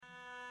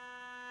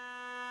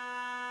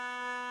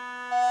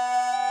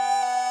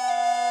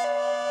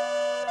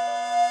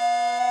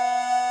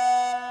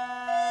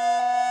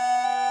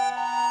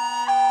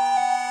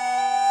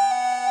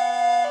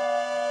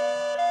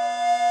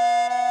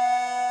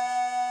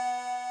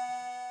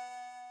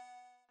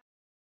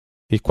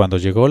Y cuando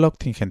llegó la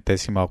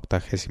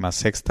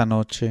 86ª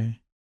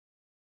noche,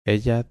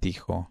 ella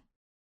dijo: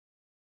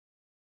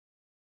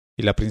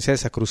 Y la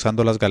princesa,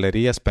 cruzando las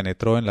galerías,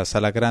 penetró en la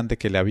sala grande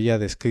que le había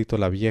descrito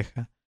la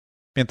vieja,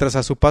 mientras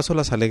a su paso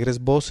las alegres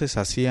voces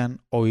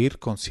hacían oír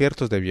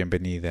conciertos de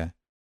bienvenida.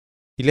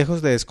 Y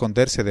lejos de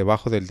esconderse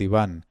debajo del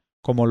diván,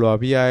 como lo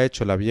había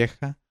hecho la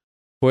vieja,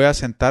 fue a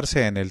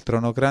sentarse en el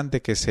trono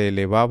grande que se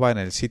elevaba en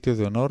el sitio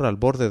de honor al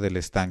borde del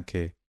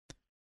estanque,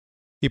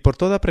 y por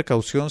toda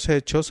precaución se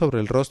echó sobre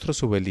el rostro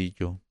su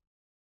velillo.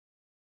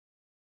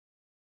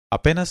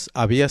 Apenas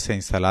habíase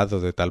instalado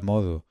de tal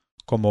modo,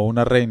 como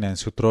una reina en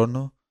su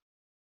trono,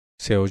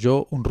 se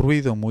oyó un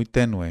ruido muy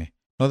tenue,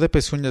 no de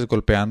pezuñas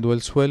golpeando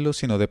el suelo,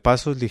 sino de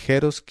pasos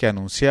ligeros que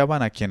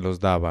anunciaban a quien los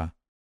daba,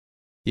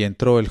 y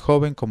entró el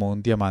joven como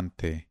un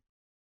diamante.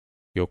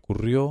 Y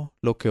ocurrió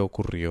lo que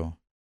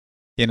ocurrió.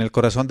 Y en el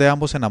corazón de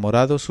ambos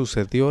enamorados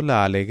sucedió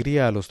la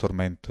alegría a los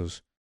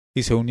tormentos,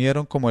 y se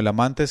unieron como el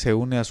amante se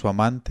une a su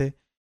amante,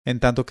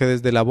 en tanto que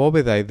desde la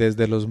bóveda y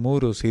desde los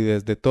muros y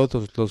desde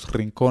todos los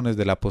rincones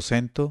del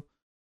aposento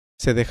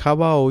se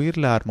dejaba oír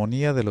la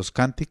armonía de los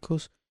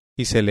cánticos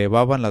y se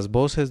elevaban las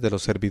voces de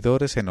los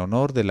servidores en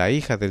honor de la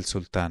hija del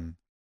sultán.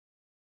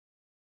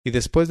 Y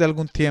después de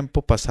algún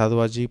tiempo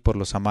pasado allí por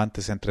los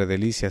amantes entre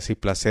delicias y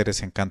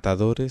placeres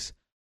encantadores,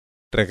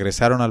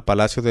 regresaron al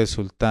palacio del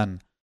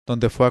sultán,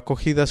 donde fue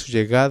acogida su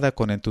llegada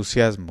con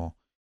entusiasmo,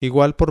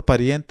 igual por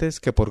parientes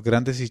que por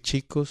grandes y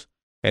chicos,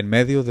 en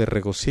medio de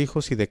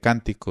regocijos y de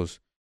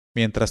cánticos,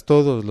 mientras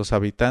todos los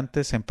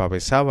habitantes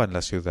empavesaban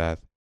la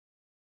ciudad.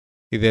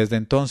 Y desde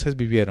entonces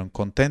vivieron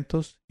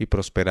contentos y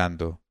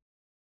prosperando.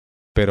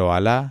 Pero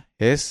Alá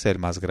es el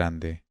más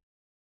grande.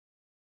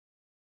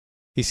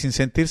 Y sin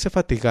sentirse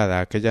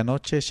fatigada aquella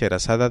noche,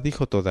 Sherazada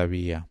dijo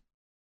todavía: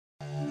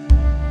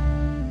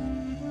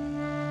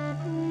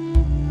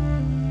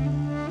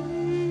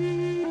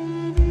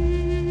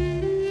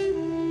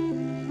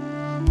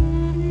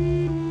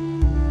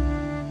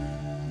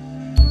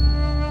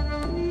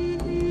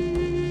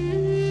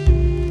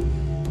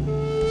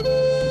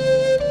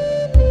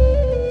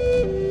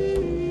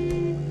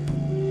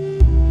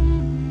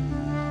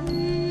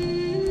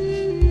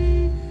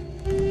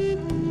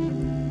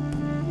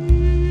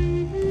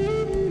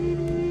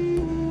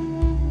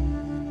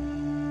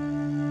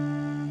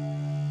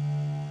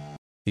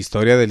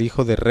 Historia del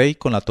hijo de rey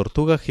con la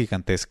tortuga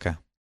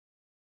gigantesca.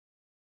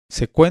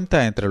 Se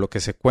cuenta entre lo que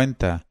se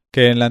cuenta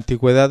que en la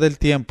antigüedad del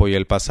tiempo y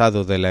el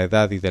pasado de la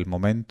edad y del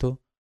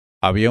momento,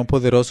 había un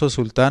poderoso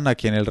sultán a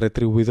quien el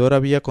retribuidor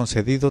había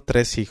concedido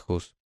 3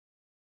 hijos.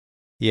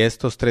 Y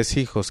estos 3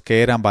 hijos,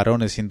 que eran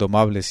varones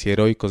indomables y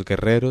heroicos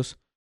guerreros,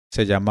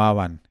 se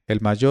llamaban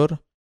el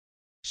mayor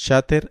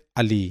Shater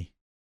Ali,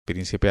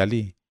 príncipe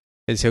Ali,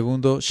 el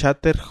segundo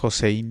Shater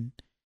Hossein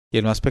y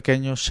el más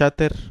pequeño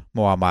Shater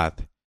Mohammad.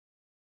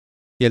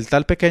 Y el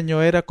tal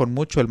pequeño era con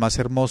mucho el más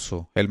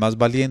hermoso, el más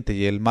valiente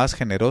y el más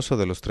generoso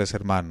de los 3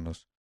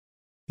 hermanos.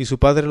 Y su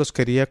padre los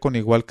quería con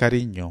igual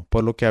cariño,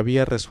 por lo que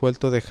había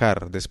resuelto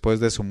dejar,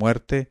 después de su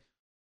muerte,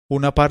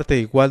 una parte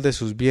igual de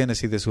sus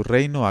bienes y de su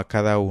reino a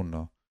cada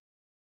uno,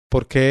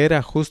 porque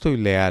era justo y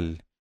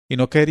leal, y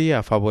no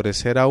quería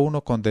favorecer a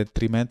uno con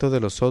detrimento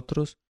de los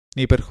otros,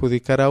 ni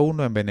perjudicar a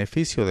uno en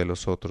beneficio de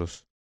los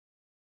otros.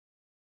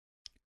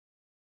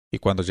 Y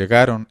cuando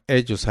llegaron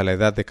ellos a la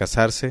edad de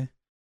casarse,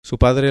 su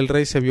padre el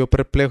rey se vio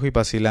perplejo y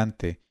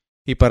vacilante,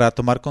 y para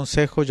tomar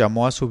consejo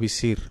llamó a su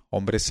visir,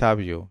 hombre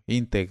sabio,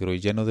 íntegro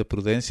y lleno de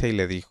prudencia, y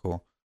le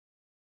dijo: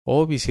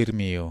 «Oh visir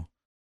mío,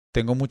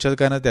 tengo muchas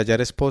ganas de hallar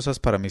esposas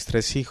para mis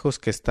 3 hijos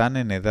que están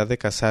en edad de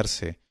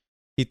casarse,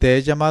 y te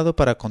he llamado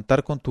para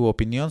contar con tu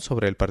opinión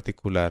sobre el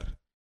particular».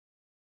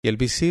 Y el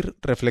visir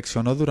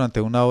reflexionó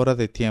durante 1 hora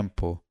de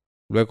tiempo,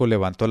 luego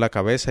levantó la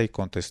cabeza y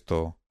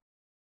contestó: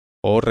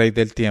 «Oh rey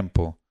del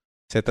tiempo,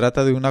 se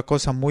trata de una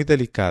cosa muy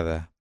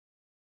delicada».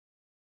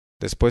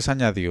 Después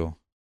añadió: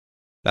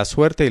 «La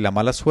suerte y la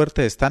mala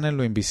suerte están en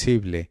lo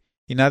invisible,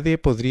 y nadie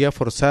podría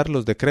forzar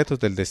los decretos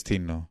del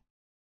destino.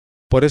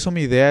 Por eso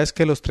mi idea es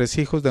que los 3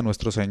 hijos de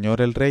nuestro señor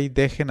el rey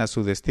dejen a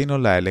su destino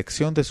la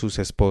elección de sus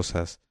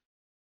esposas,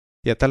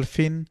 y a tal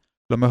fin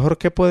lo mejor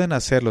que pueden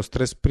hacer los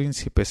 3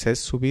 príncipes es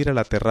subir a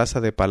la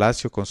terraza de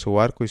palacio con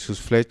su arco y sus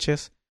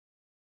flechas,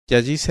 y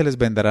allí se les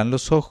vendarán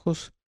los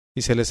ojos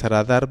y se les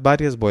hará dar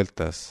varias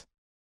vueltas,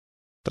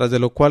 tras de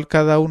lo cual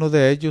cada uno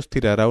de ellos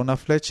tirará una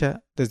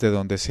flecha desde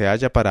donde se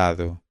haya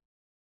parado,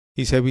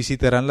 y se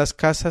visitarán las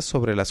casas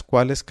sobre las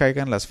cuales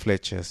caigan las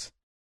flechas.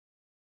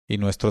 Y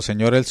nuestro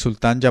señor el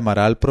sultán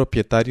llamará al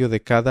propietario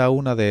de cada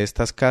una de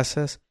estas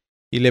casas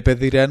y le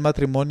pedirá en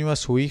matrimonio a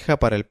su hija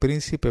para el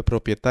príncipe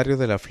propietario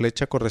de la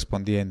flecha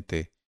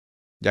correspondiente,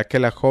 ya que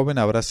la joven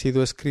habrá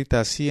sido escrita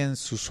así en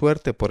su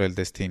suerte por el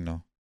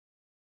destino».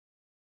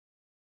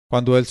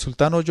 Cuando el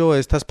sultán oyó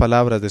estas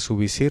palabras de su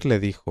visir, le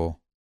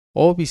dijo: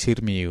 «Oh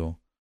visir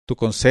mío, tu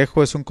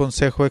consejo es un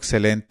consejo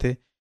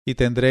excelente y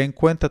tendré en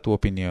cuenta tu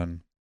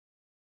opinión».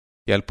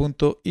 Y al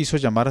punto hizo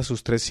llamar a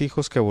sus 3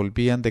 hijos que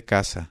volvían de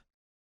casa,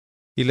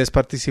 y les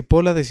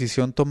participó la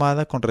decisión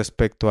tomada con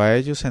respecto a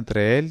ellos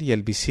entre él y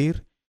el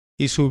visir,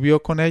 y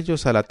subió con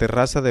ellos a la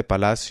terraza de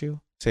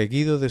palacio,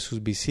 seguido de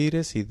sus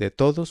visires y de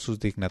todos sus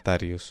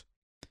dignatarios.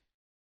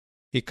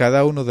 Y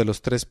cada uno de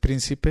los 3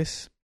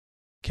 príncipes,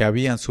 que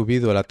habían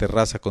subido a la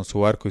terraza con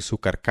su arco y su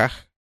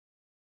carcaj,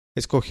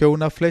 escogió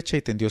una flecha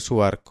y tendió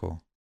su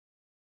arco,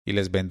 y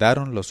les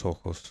vendaron los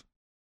ojos.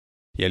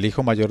 Y el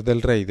hijo mayor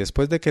del rey,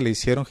 después de que le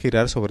hicieron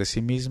girar sobre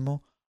sí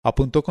mismo,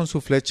 apuntó con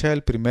su flecha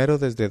el primero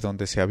desde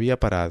donde se había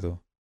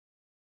parado.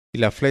 Y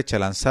la flecha,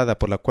 lanzada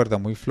por la cuerda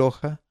muy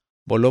floja,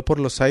 voló por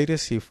los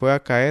aires y fue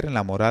a caer en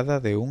la morada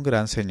de un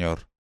gran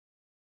señor.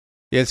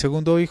 Y el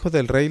segundo hijo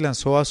del rey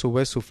lanzó a su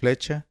vez su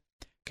flecha,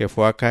 que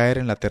fue a caer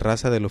en la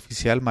terraza del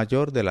oficial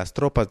mayor de las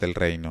tropas del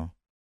reino.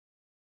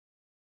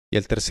 Y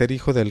el tercer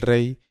hijo del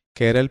rey,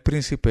 que era el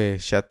príncipe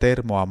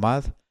Shater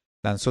Mohammad,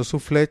 lanzó su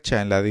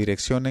flecha en la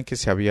dirección en que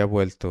se había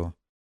vuelto,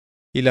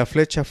 y la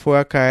flecha fue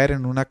a caer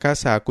en una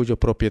casa a cuyo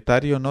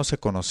propietario no se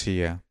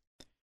conocía.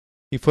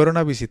 Y fueron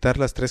a visitar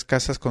las 3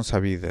 casas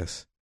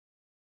consabidas.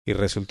 Y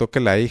resultó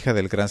que la hija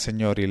del gran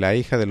señor y la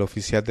hija del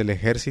oficial del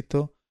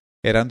ejército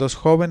eran 2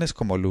 jóvenes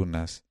como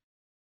lunas,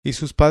 y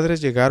sus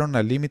padres llegaron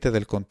al límite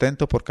del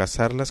contento por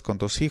casarlas con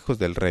 2 hijos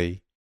del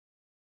rey.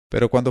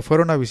 Pero cuando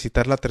fueron a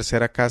visitar la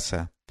tercera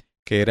casa,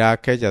 que era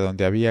aquella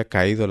donde había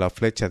caído la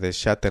flecha de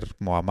Shater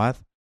Mohammad,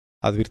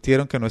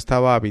 advirtieron que no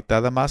estaba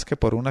habitada más que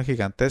por una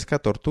gigantesca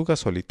tortuga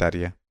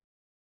solitaria.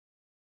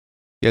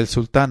 Y el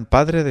sultán,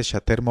 padre de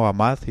Shater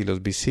Mohammad, y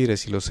los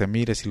visires y los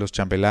emires y los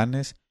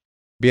chambelanes,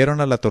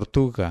 vieron a la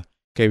tortuga,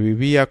 que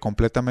vivía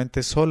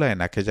completamente sola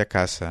en aquella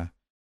casa,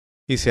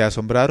 y se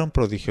asombraron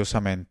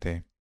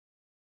prodigiosamente.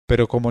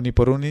 Pero como ni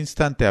por un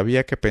instante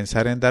había que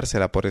pensar en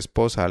dársela por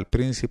esposa al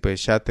príncipe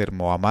Shater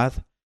Mohammad,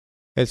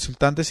 el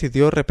sultán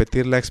decidió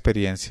repetir la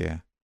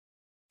experiencia,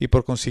 y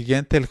por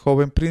consiguiente el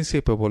joven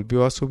príncipe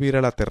volvió a subir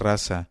a la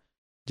terraza,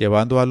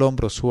 llevando al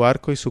hombro su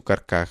arco y su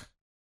carcaj,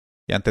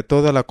 y ante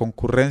toda la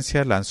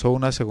concurrencia lanzó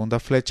una segunda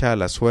flecha a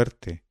la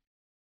suerte,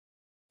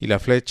 y la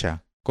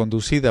flecha,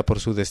 conducida por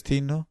su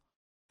destino,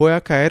 fue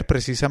a caer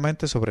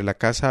precisamente sobre la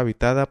casa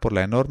habitada por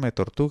la enorme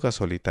tortuga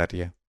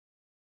solitaria.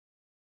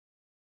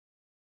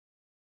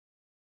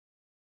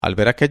 Al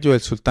ver aquello,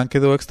 el sultán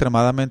quedó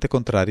extremadamente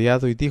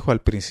contrariado y dijo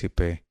al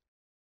príncipe: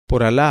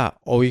 «Por Alá,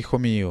 oh hijo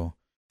mío,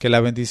 que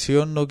la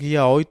bendición no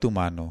guía hoy tu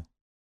mano.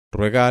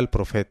 Ruega al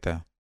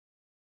profeta».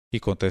 Y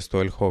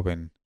contestó el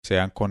joven: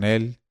 «Sean con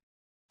él,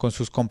 con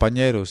sus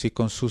compañeros y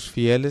con sus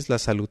fieles la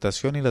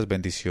salutación y las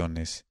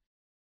bendiciones».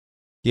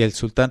 Y el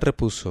sultán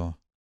repuso: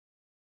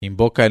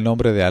 «Invoca el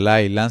nombre de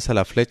Alá y lanza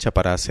la flecha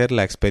para hacer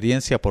la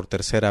experiencia por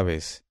 3ª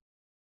vez».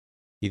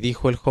 Y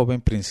dijo el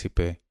joven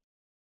príncipe: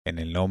 «En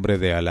el nombre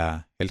de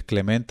Alá, el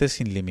clemente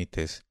sin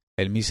límites,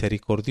 el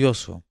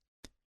misericordioso».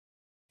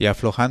 Y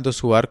aflojando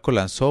su arco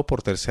lanzó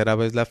por 3ª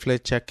vez la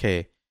flecha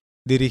que,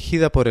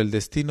 dirigida por el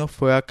destino,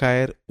 fue a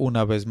caer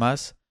una vez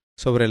más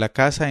sobre la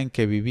casa en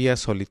que vivía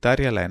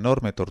solitaria la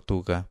enorme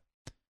tortuga.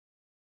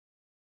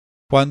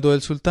 Cuando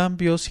el sultán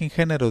vio sin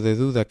género de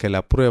duda que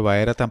la prueba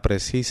era tan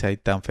precisa y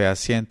tan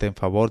fehaciente en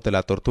favor de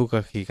la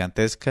tortuga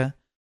gigantesca,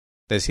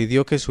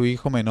 decidió que su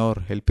hijo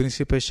menor, el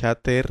príncipe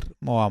Shater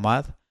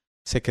Mohammad,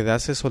 se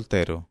quedase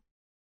soltero,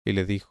 y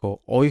le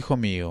dijo: «Oh hijo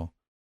mío,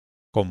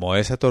 como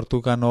esa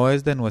tortuga no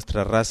es de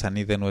nuestra raza,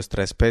 ni de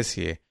nuestra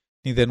especie,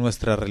 ni de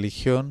nuestra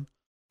religión,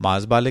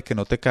 más vale que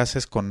no te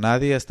cases con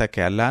nadie hasta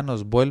que Alá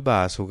nos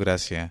vuelva a su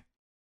gracia».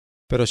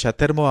 Pero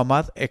Shater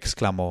Mohammad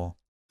exclamó: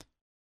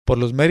 «Por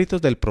los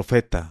méritos del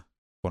profeta,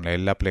 con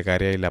él la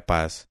plegaria y la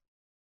paz,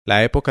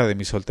 la época de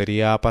mi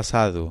soltería ha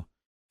pasado,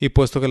 y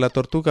puesto que la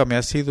tortuga me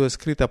ha sido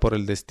escrita por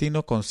el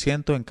destino,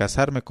 consiento en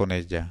casarme con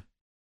ella».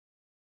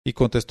 Y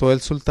contestó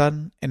el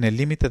sultán en el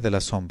límite del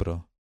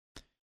asombro: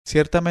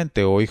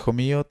 «Ciertamente, oh hijo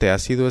mío, te ha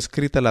sido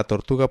escrita la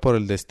tortuga por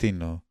el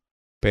destino,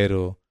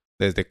 pero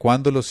 ¿desde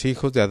cuándo los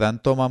hijos de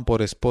Adán toman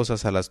por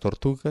esposas a las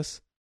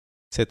tortugas?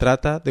 Se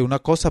trata de una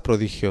cosa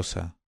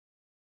prodigiosa».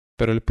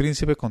 Pero el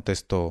príncipe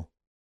contestó: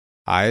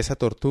 «A esa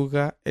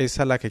tortuga es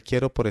a la que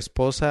quiero por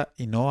esposa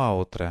y no a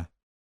otra».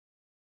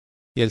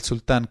 Y el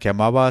sultán, que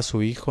amaba a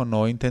su hijo,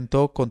 no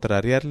intentó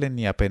contrariarle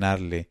ni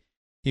apenarle,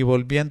 y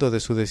volviendo de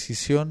su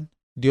decisión,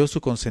 dio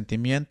su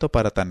consentimiento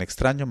para tan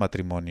extraño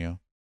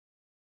matrimonio.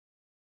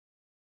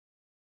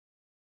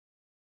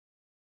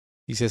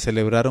 Y se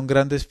celebraron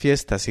grandes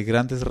fiestas y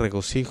grandes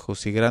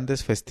regocijos y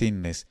grandes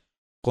festines,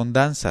 con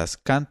danzas,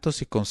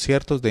 cantos y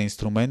conciertos de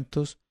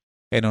instrumentos,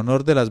 en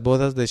honor de las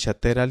bodas de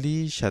Shater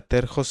Ali y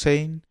Shater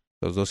Hossein,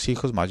 los 2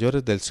 hijos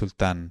mayores del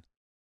sultán.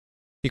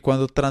 Y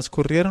cuando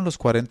transcurrieron los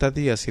 40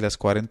 días y las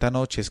 40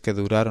 noches que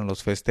duraron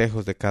los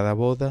festejos de cada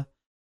boda,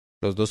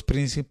 los 2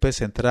 príncipes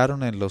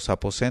entraron en los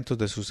aposentos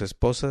de sus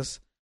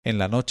esposas en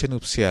la noche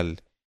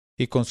nupcial,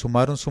 y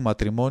consumaron su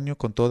matrimonio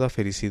con toda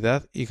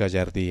felicidad y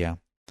gallardía.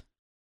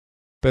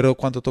 Pero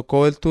cuando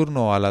tocó el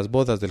turno a las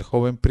bodas del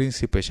joven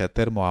príncipe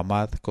Shater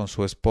Mohammad con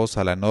su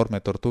esposa la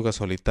enorme tortuga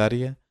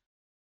solitaria,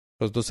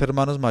 los 2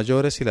 hermanos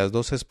mayores y las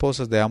 2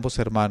 esposas de ambos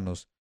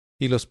hermanos,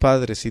 y los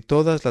padres y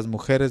todas las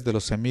mujeres de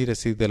los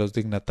emires y de los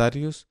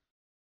dignatarios,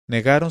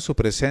 negaron su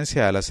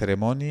presencia a la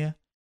ceremonia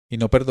y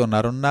no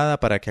perdonaron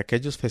nada para que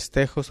aquellos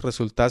festejos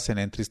resultasen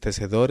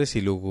entristecedores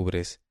y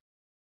lúgubres.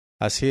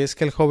 Así es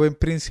que el joven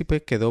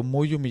príncipe quedó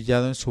muy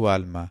humillado en su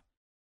alma,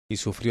 y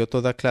sufrió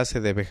toda clase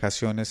de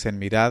vejaciones en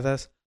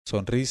miradas,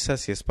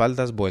 sonrisas y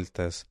espaldas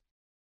vueltas.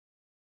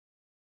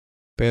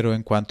 Pero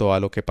en cuanto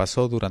a lo que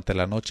pasó durante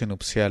la noche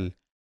nupcial,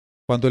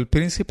 cuando el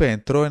príncipe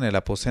entró en el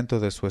aposento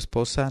de su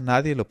esposa,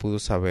 nadie lo pudo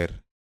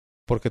saber,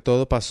 porque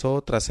todo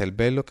pasó tras el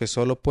velo que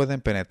sólo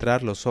pueden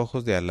penetrar los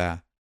ojos de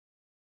Alá.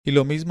 Y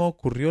lo mismo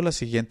ocurrió la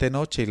siguiente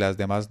noche y las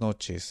demás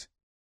noches,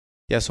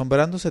 y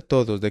asombrándose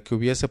todos de que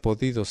hubiese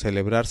podido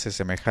celebrarse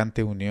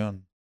semejante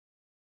unión.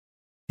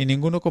 Y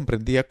ninguno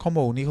comprendía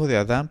cómo un hijo de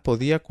Adán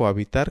podía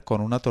cohabitar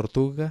con una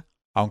tortuga,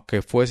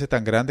 aunque fuese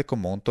tan grande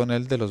como un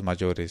tonel de los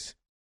mayores.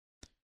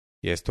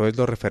 Y esto es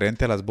lo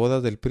referente a las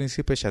bodas del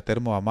príncipe Shater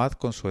Muhammad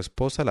con su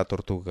esposa la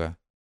tortuga.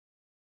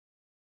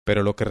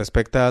 Pero lo que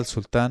respecta al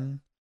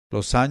sultán,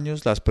 los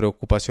años, las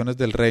preocupaciones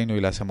del reino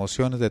y las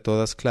emociones de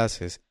todas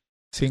clases,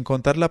 sin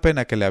contar la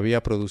pena que le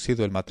había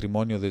producido el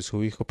matrimonio de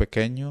su hijo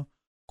pequeño,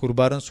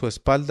 curvaron su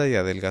espalda y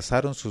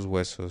adelgazaron sus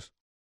huesos,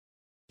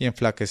 y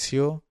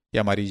enflaqueció y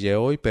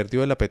amarilleó y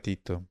perdió el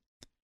apetito,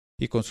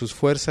 y con sus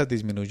fuerzas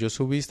disminuyó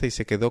su vista y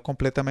se quedó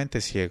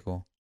completamente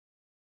ciego.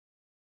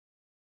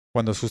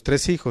 Cuando sus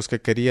 3 hijos,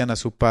 que querían a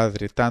su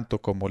padre tanto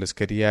como les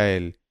quería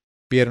él,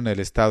 vieron el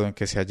estado en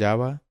que se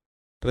hallaba,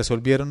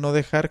 resolvieron no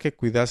dejar que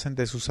cuidasen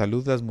de su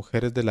salud las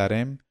mujeres del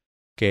harem,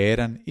 que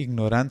eran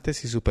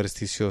ignorantes y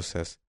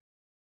supersticiosas,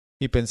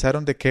 y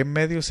pensaron de qué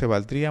medios se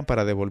valdrían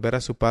para devolver a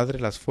su padre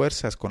las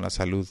fuerzas con la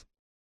salud.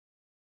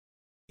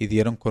 Y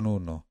dieron con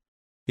uno,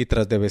 y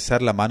tras de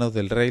besar la mano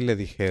del rey le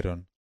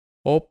dijeron: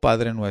 «Oh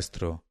Padre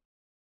nuestro,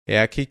 he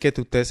aquí que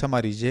tu tez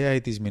amarillea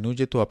y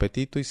disminuye tu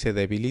apetito y se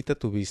debilita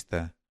tu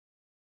vista.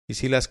 Y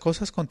si las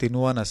cosas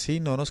continúan así,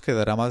 no nos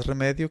quedará más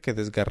remedio que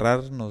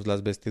desgarrarnos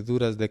las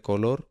vestiduras de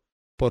color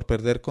por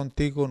perder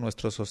contigo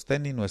nuestro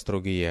sostén y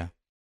nuestro guía.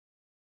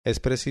 Es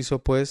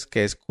preciso, pues,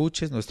 que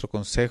escuches nuestro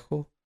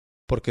consejo,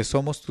 porque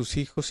somos tus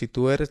hijos y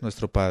tú eres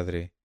nuestro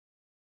padre.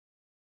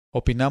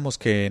 Opinamos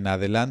que en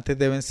adelante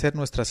deben ser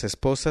nuestras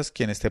esposas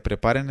quienes te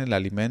preparen el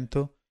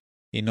alimento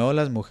y no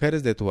las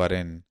mujeres de tu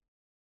harén,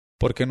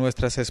 porque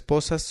nuestras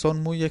esposas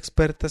son muy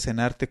expertas en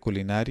arte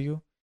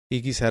culinario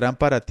y guisarán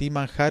para ti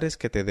manjares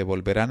que te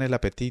devolverán el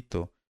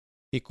apetito,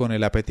 y con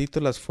el apetito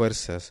las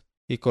fuerzas,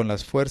 y con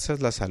las fuerzas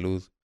la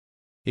salud,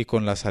 y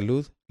con la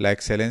salud la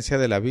excelencia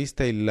de la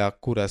vista y la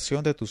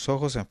curación de tus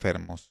ojos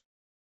enfermos».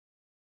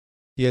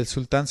 Y el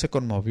sultán se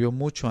conmovió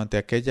mucho ante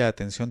aquella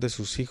atención de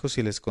sus hijos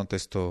y les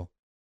contestó: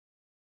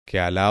 «Que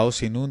Alá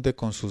os inunde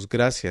con sus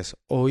gracias,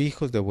 oh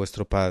hijos de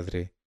vuestro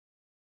padre,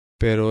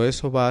 pero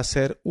eso va a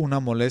ser una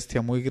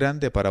molestia muy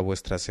grande para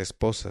vuestras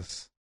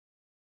esposas».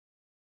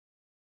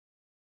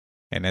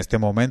 En este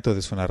momento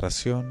de su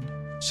narración,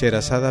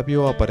 Sherazada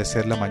vio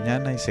aparecer la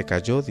mañana y se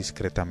calló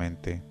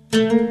discretamente.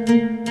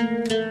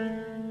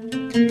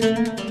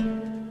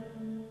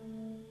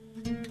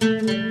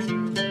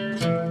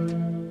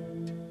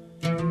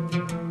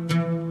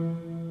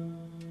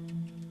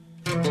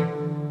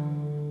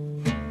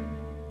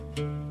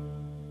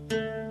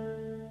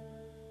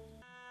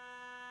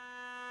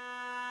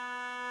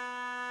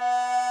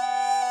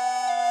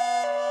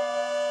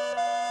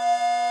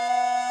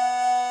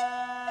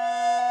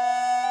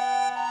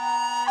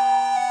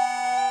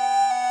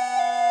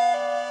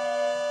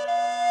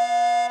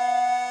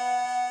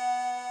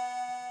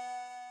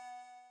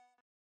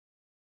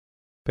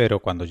 Pero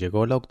cuando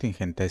llegó la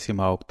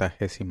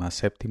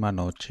 887ª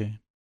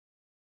noche,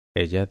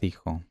 ella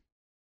dijo: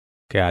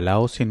 «Que Alá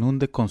os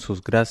inunde con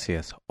sus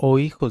gracias, oh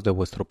hijos de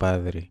vuestro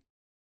padre,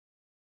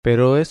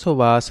 pero eso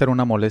va a ser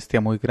una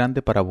molestia muy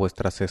grande para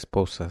vuestras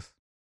esposas».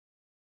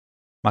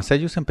 Mas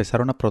ellos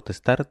empezaron a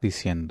protestar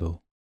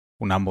diciendo: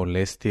 «¿Una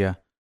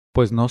molestia,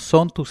 pues no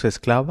son tus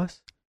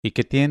esclavas? ¿Y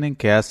qué tienen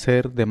que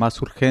hacer de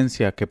más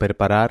urgencia que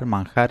preparar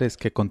manjares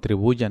que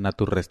contribuyan a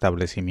tu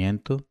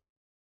restablecimiento?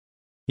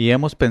 Y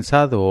hemos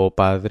pensado, oh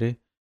padre,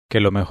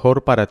 que lo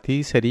mejor para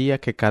ti sería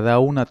que cada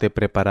una te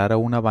preparara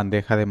una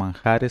bandeja de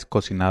manjares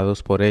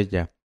cocinados por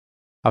ella,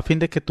 a fin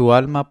de que tu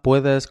alma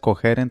pueda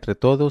escoger entre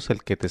todos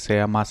el que te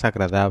sea más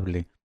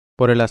agradable,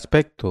 por el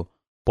aspecto,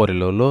 por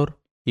el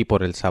olor y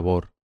por el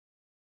sabor.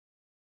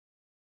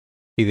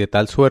 Y de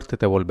tal suerte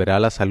te volverá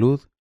la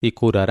salud y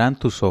curarán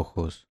tus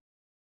ojos».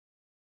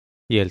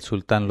 Y el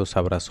sultán los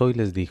abrazó y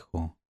les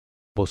dijo: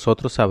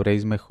 «Vosotros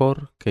sabréis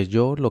mejor que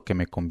yo lo que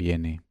me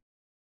conviene».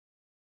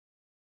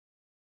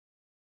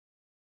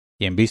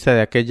 Y en vista de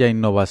aquella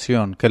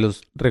innovación que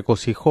los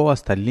regocijó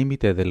hasta el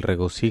límite del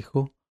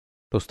regocijo,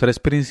 los 3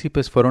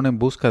 príncipes fueron en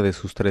busca de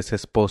sus 3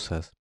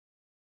 esposas,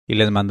 y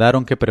les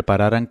mandaron que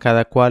prepararan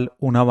cada cual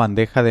una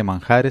bandeja de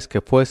manjares que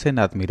fuesen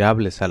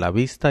admirables a la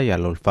vista y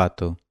al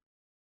olfato.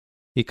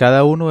 Y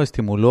cada uno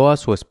estimuló a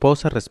su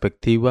esposa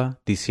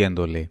respectiva,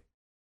 diciéndole: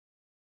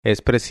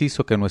 «Es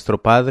preciso que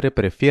nuestro padre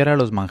prefiera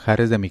los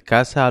manjares de mi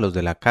casa a los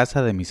de la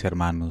casa de mis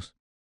hermanos».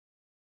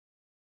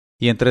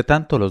 Y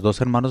entretanto los 2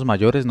 hermanos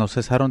mayores no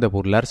cesaron de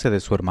burlarse de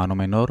su hermano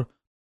menor,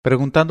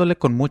 preguntándole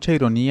con mucha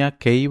ironía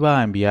qué iba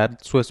a enviar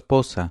su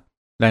esposa,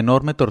 la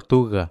enorme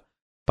tortuga,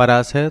 para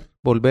hacer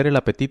volver el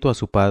apetito a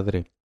su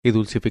padre y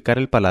dulcificar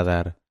el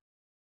paladar.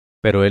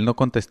 Pero él no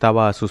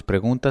contestaba a sus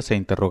preguntas e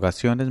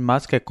interrogaciones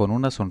más que con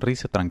una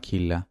sonrisa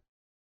tranquila.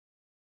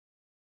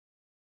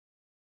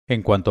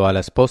 En cuanto a la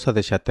esposa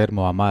de Chater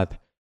Mohammad,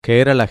 que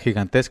era la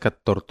gigantesca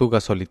tortuga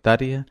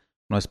solitaria,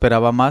 no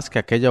esperaba más que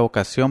aquella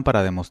ocasión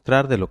para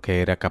demostrar de lo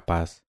que era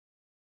capaz.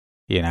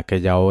 Y en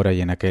aquella hora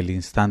y en aquel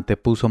instante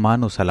puso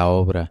manos a la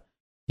obra,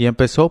 y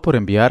empezó por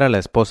enviar a la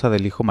esposa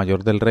del hijo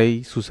mayor del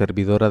rey, su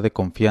servidora de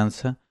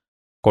confianza,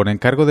 con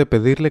encargo de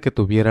pedirle que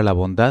tuviera la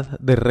bondad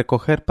de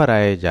recoger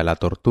para ella, la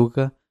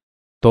tortuga,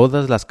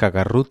 todas las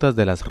cagarrutas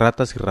de las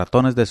ratas y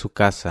ratones de su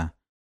casa,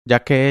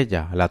 ya que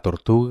ella, la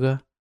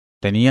tortuga,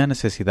 tenía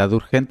necesidad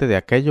urgente de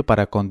aquello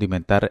para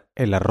condimentar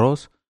el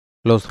arroz,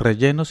 los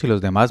rellenos y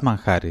los demás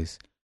manjares,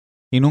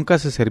 y nunca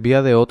se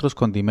servía de otros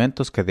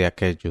condimentos que de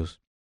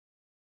aquellos.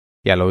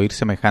 Y al oír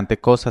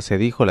semejante cosa se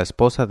dijo la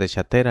esposa de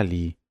Chater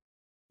Alí: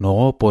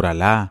 «No, por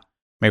Alá,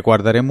 me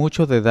guardaré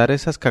mucho de dar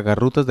esas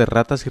cagarrutas de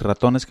ratas y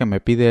ratones que me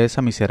pide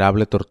esa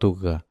miserable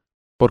tortuga,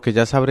 porque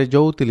ya sabré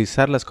yo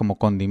utilizarlas como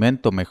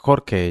condimento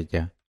mejor que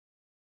ella».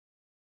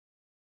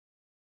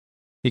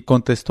 Y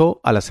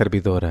contestó a la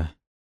servidora: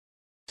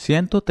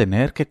 «Siento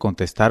tener que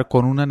contestar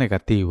con una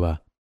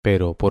negativa,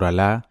 pero por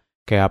Alá,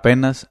 que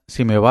apenas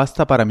si me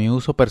basta para mi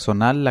uso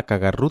personal la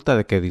cagarruta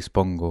de que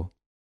dispongo».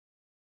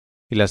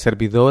 Y la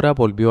servidora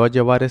volvió a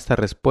llevar esta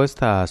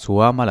respuesta a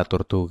su ama la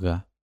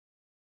tortuga.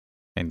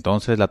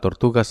 Entonces la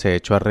tortuga se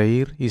echó a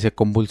reír y se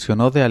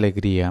convulsionó de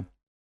alegría,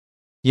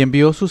 y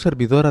envió su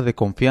servidora de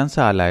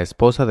confianza a la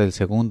esposa del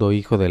segundo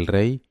hijo del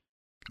rey,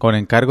 con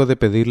encargo de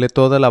pedirle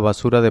toda la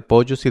basura de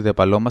pollos y de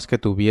palomas que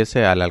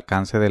tuviese al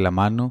alcance de la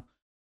mano,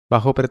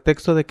 bajo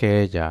pretexto de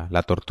que ella,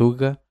 la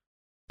tortuga,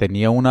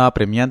 tenía una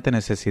apremiante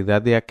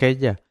necesidad de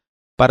aquella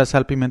para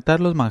salpimentar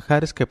los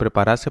manjares que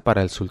preparase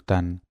para el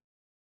sultán.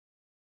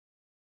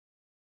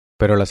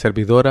 Pero la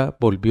servidora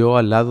volvió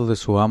al lado de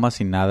su ama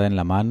sin nada en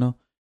la mano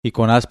y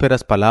con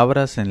ásperas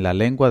palabras en la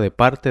lengua de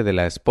parte de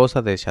la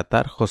esposa de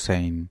Shatar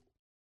Hossein.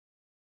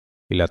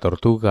 Y la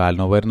tortuga, al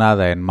no ver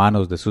nada en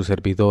manos de su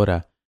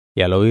servidora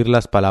y al oír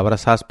las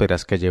palabras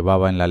ásperas que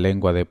llevaba en la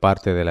lengua de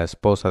parte de la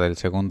esposa del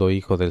segundo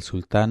hijo del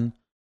sultán,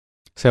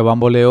 se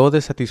bamboleó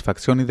de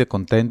satisfacción y de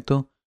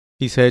contento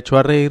y se echó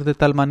a reír de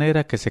tal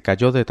manera que se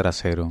cayó de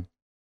trasero.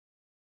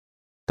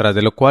 Tras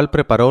de lo cual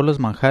preparó los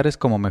manjares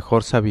como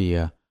mejor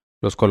sabía,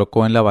 los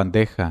colocó en la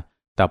bandeja,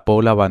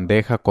 tapó la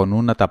bandeja con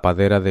una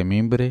tapadera de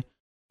mimbre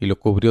y lo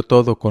cubrió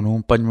todo con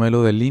un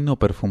pañuelo de lino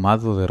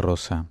perfumado de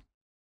rosa.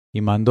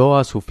 Y mandó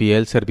a su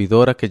fiel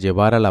servidora que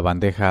llevara la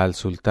bandeja al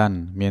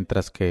sultán,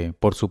 mientras que,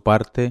 por su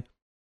parte,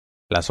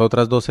 las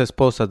otras dos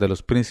esposas de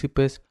los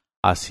príncipes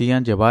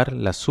hacían llevar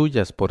las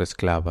suyas por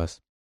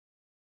esclavas.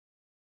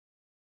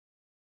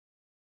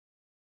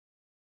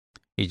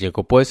 Y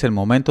llegó pues el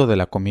momento de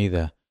la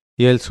comida,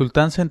 y el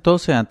sultán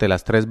sentóse ante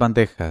las tres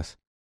bandejas.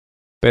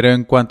 Pero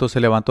en cuanto se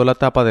levantó la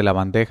tapa de la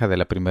bandeja de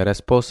la primera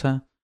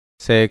esposa,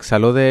 se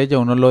exhaló de ella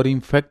un olor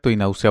infecto y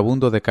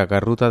nauseabundo de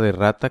cagarruta de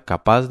rata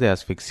capaz de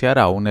asfixiar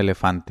a un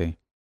elefante.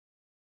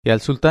 Y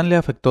al sultán le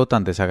afectó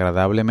tan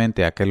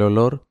desagradablemente aquel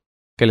olor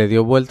que le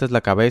dio vueltas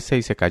la cabeza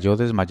y se cayó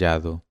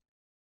desmayado,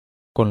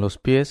 con los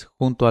pies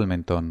junto al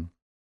mentón.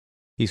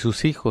 Y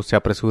sus hijos se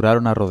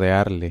apresuraron a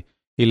rodearle,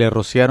 y le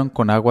rociaron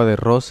con agua de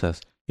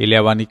rosas, y le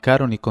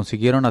abanicaron y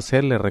consiguieron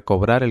hacerle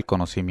recobrar el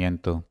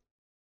conocimiento.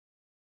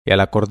 Y al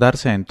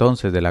acordarse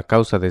entonces de la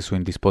causa de su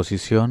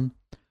indisposición,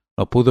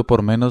 no pudo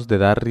por menos de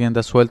dar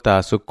rienda suelta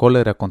a su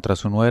cólera contra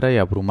su nuera y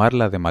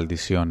abrumarla de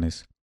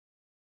maldiciones.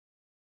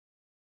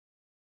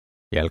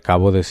 Y al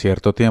cabo de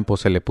cierto tiempo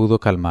se le pudo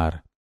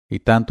calmar,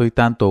 y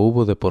tanto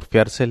hubo de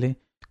porfiársele,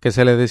 que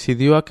se le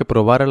decidió a que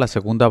probara la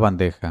segunda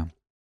bandeja.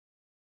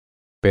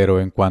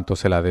 Pero en cuanto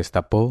se la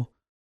destapó,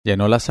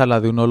 llenó la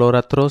sala de un olor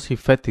atroz y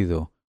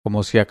fétido,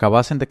 como si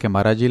acabasen de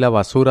quemar allí la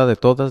basura de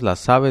todas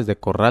las aves de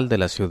corral de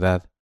la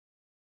ciudad.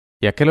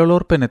 Y aquel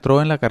olor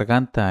penetró en la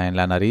garganta, en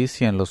la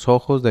nariz y en los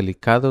ojos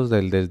delicados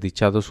del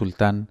desdichado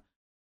sultán,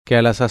 que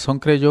a la sazón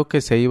creyó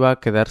que se iba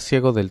a quedar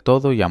ciego del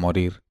todo y a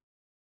morir.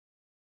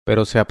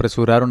 Pero se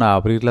apresuraron a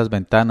abrir las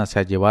ventanas y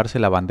a llevarse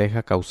la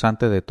bandeja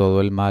causante de todo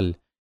el mal,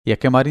 y a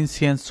quemar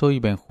incienso y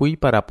benjuí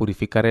para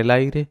purificar el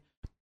aire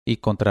y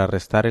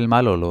contrarrestar el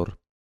mal olor.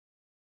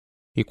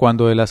 Y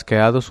cuando el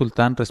asqueado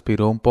sultán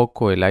respiró un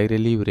poco el aire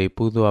libre y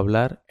pudo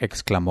hablar,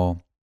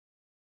 exclamó: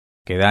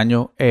 «¿Qué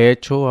daño he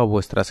hecho a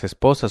vuestras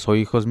esposas, oh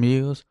hijos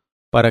míos,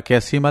 para que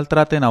así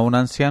maltraten a un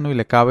anciano y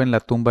le caben la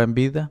tumba en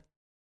vida?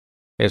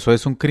 Eso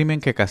es un crimen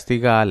que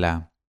castiga a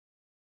Alá».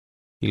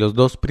 Y los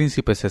dos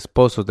príncipes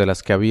esposos de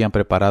las que habían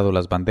preparado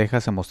las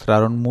bandejas se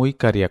mostraron muy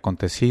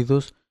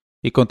cariacontecidos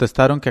y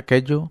contestaron que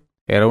aquello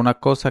era una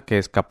cosa que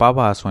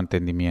escapaba a su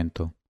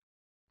entendimiento.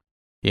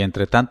 Y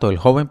entre tanto el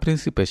joven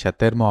príncipe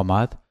Chater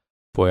Mohammad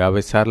fue a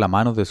besar la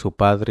mano de su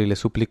padre y le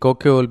suplicó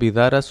que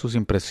olvidara sus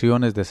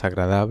impresiones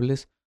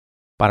desagradables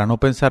para no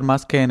pensar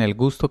más que en el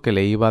gusto que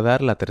le iba a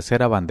dar la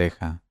tercera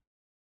bandeja.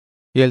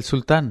 Y el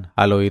sultán,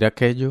 al oír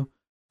aquello,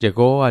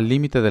 llegó al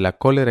límite de la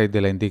cólera y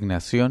de la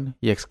indignación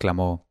y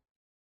exclamó: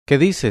 ¿Qué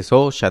dices,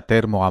 oh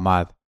Shater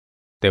Mohammad?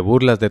 ¿Te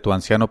burlas de tu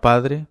anciano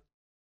padre?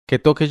 ¿Que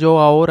toque yo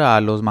ahora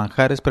a los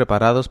manjares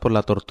preparados por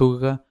la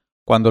tortuga,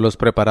 cuando los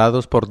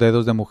preparados por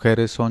dedos de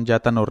mujeres son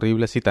ya tan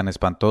horribles y tan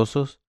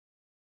espantosos?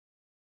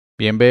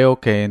 Bien veo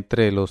que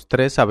entre los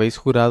tres habéis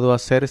jurado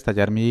hacer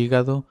estallar mi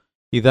hígado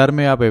y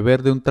darme a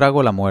beber de un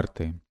trago la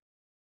muerte.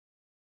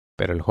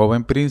 Pero el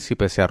joven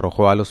príncipe se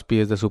arrojó a los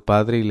pies de su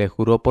padre y le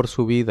juró por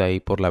su vida y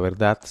por la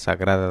verdad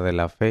sagrada de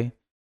la fe,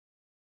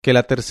 que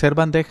la tercer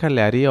bandeja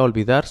le haría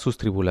olvidar sus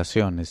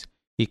tribulaciones,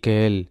 y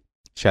que él,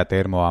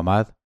 Shater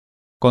Mohammad,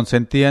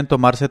 consentía en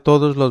tomarse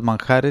todos los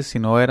manjares si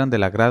no eran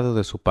del agrado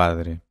de su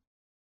padre.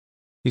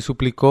 Y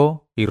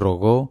suplicó, y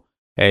rogó,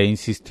 e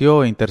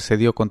insistió e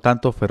intercedió con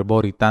tanto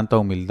fervor y tanta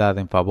humildad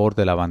en favor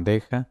de la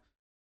bandeja,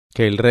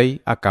 que el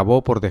rey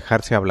acabó por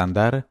dejarse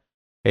ablandar,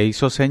 e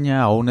hizo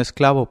seña a un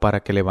esclavo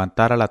para que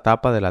levantara la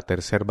tapa de la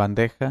tercer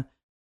bandeja,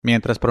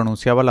 mientras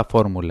pronunciaba la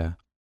fórmula: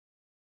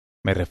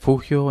 «Me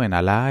refugio en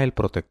Alá el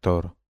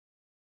Protector».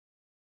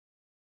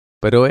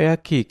 Pero he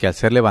aquí que al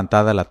ser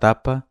levantada la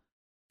tapa,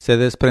 se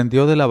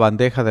desprendió de la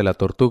bandeja de la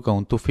tortuga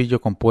un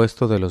tufillo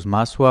compuesto de los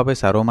más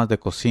suaves aromas de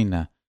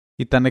cocina,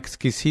 y tan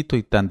exquisito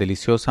y tan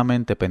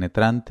deliciosamente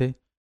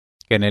penetrante,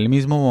 que en el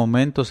mismo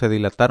momento se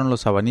dilataron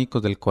los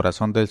abanicos del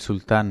corazón del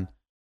sultán,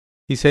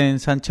 y se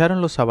ensancharon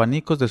los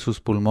abanicos de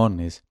sus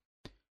pulmones,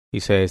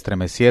 y se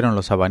estremecieron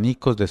los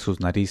abanicos de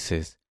sus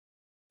narices,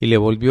 y le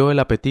volvió el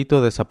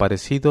apetito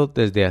desaparecido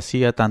desde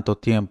hacía tanto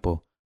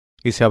tiempo,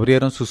 y se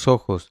abrieron sus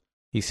ojos,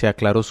 y se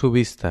aclaró su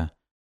vista,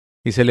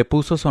 y se le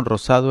puso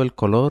sonrosado el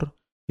color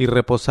y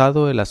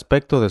reposado el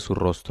aspecto de su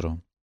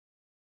rostro,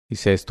 y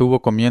se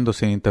estuvo comiendo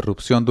sin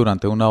interrupción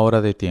durante 1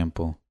 hora de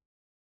tiempo.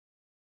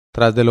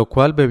 Tras de lo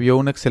cual bebió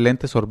un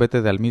excelente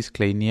sorbete de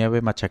almizcle y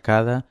nieve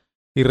machacada,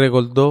 y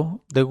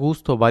regoldó de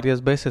gusto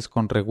varias veces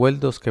con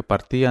regueldos que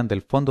partían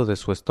del fondo de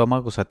su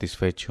estómago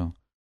satisfecho.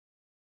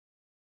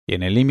 Y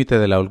en el límite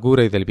de la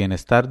holgura y del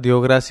bienestar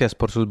dio gracias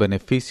por sus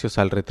beneficios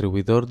al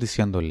retribuidor,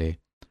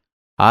 diciéndole: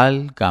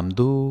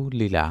 Al-Gamdu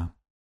Lillah.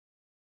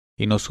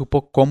 Y no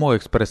supo cómo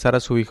expresar a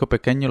su hijo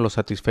pequeño lo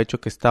satisfecho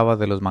que estaba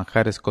de los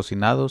manjares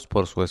cocinados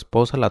por su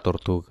esposa la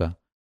tortuga.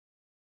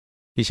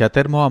 Y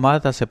Shater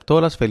Mohammad aceptó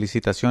las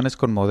felicitaciones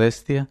con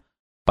modestia,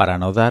 para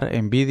no dar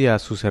envidia a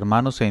sus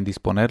hermanos e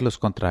indisponerlos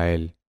contra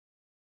él.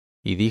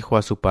 Y dijo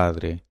a su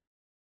padre: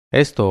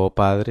 Esto, oh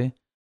padre,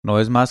 no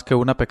es más que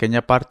una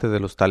pequeña parte de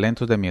los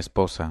talentos de mi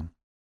esposa.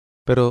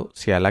 Pero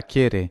si Alá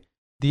quiere,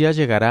 día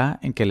llegará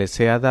en que le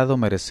sea dado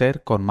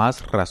merecer con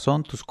más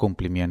razón tus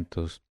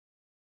cumplimientos.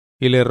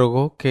 Y le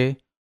rogó que,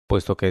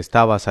 puesto que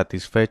estaba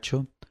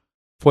satisfecho,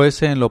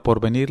 fuese en lo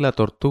porvenir la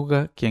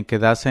tortuga quien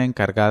quedase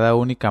encargada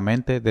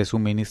únicamente de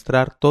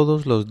suministrar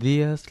todos los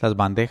días las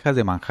bandejas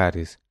de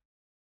manjares.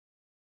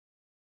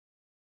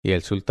 Y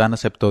el sultán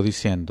aceptó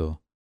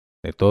diciendo: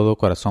 De todo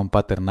corazón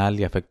paternal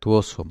y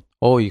afectuoso,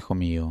 oh hijo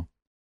mío.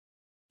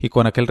 Y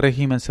con aquel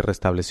régimen se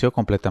restableció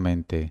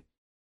completamente,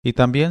 y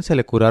también se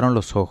le curaron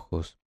los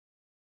ojos.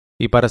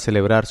 Y para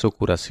celebrar su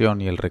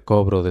curación y el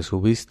recobro de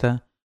su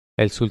vista,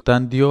 el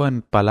sultán dio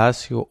en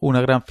palacio una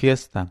gran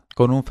fiesta,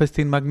 con un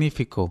festín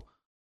magnífico,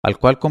 al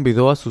cual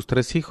convidó a sus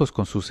 3 hijos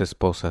con sus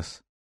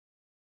esposas.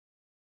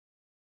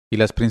 Y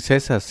las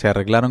princesas se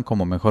arreglaron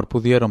como mejor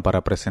pudieron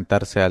para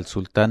presentarse al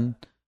sultán,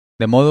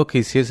 de modo que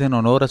hiciesen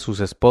honor a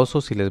sus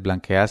esposos y les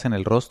blanqueasen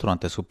el rostro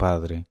ante su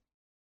padre.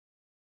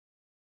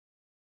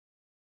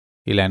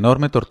 Y la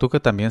enorme tortuga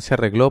también se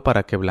arregló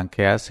para que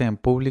blanquease en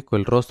público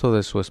el rostro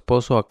de su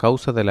esposo a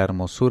causa de la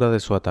hermosura de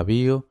su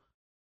atavío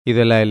y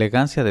de la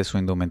elegancia de su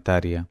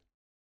indumentaria.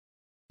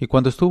 Y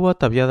cuando estuvo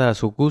ataviada a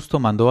su gusto,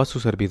 mandó a su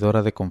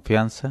servidora de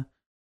confianza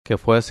que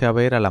fuese a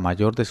ver a la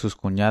mayor de sus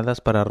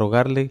cuñadas para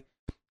rogarle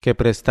que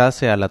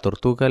prestase a la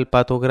tortuga el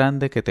pato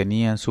grande que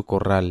tenía en su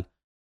corral,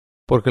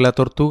 porque la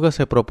tortuga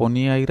se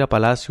proponía ir a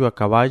palacio a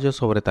caballo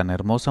sobre tan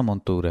hermosa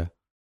montura.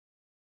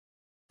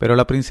 Pero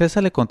la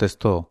princesa le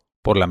contestó,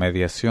 por la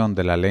mediación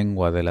de la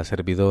lengua de la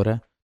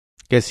servidora,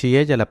 que si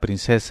ella, la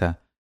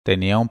princesa,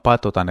 tenía un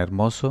pato tan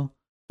hermoso,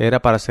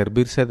 era para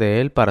servirse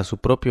de él para su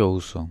propio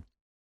uso.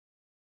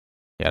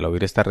 Y al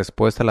oír esta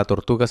respuesta, la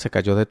tortuga se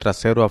cayó de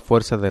trasero a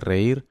fuerza de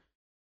reír,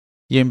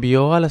 y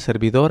envió a la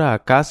servidora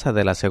a casa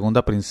de la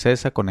segunda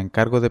princesa con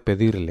encargo de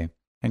pedirle,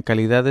 en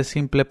calidad de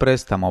simple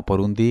préstamo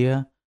por un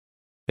día,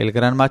 el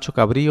gran macho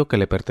cabrío que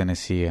le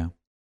pertenecía.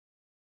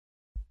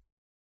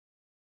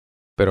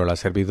 Pero la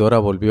servidora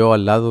volvió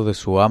al lado de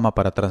su ama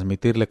para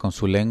transmitirle con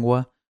su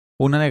lengua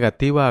una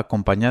negativa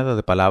acompañada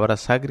de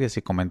palabras agrias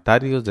y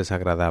comentarios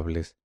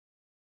desagradables.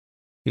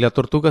 Y la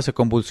tortuga se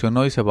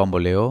convulsionó y se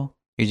bamboleó,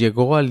 y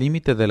llegó al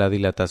límite de la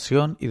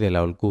dilatación y de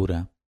la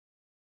holgura.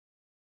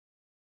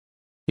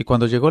 Y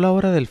cuando llegó la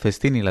hora del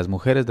festín y las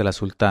mujeres de la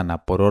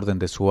sultana, por orden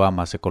de su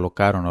ama, se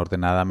colocaron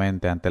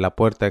ordenadamente ante la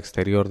puerta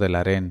exterior del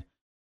harén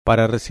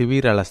para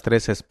recibir a las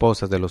 3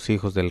 esposas de los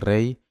hijos del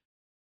rey,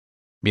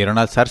 vieron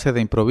alzarse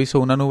de improviso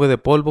una nube de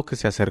polvo que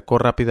se acercó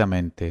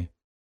rápidamente.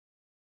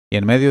 Y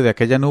en medio de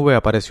aquella nube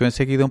apareció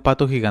enseguida un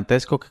pato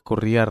gigantesco que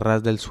corría a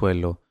ras del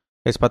suelo,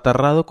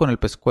 espatarrado con el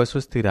pescuezo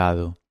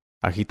estirado,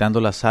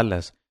 agitando las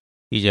alas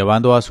y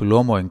llevando a su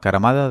lomo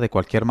encaramada de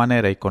cualquier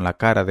manera y con la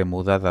cara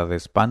demudada de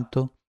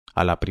espanto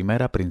a la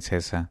primera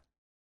princesa.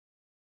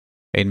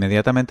 E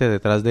inmediatamente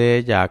detrás de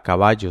ella, a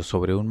caballo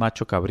sobre un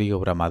macho cabrío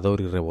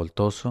bramador y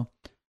revoltoso,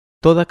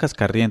 toda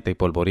cascarrienta y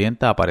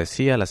polvorienta,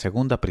 aparecía la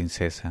segunda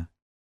princesa.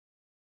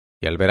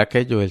 Y al ver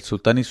aquello, el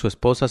sultán y su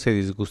esposa se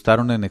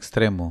disgustaron en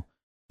extremo,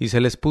 y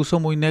se les puso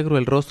muy negro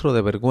el rostro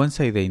de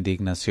vergüenza y de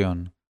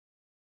indignación.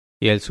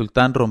 Y el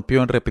sultán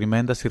rompió en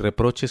reprimendas y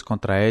reproches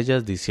contra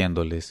ellas,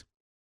 diciéndoles: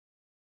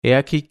 «He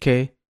aquí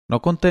que,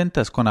 no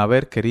contentas con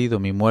haber querido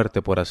mi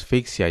muerte por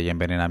asfixia y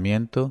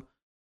envenenamiento,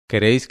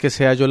 queréis que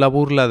sea yo la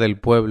burla del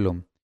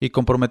pueblo, y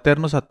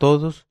comprometernos a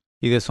todos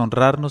y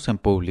deshonrarnos en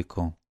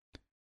público».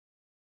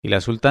 Y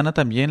la sultana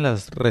también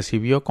las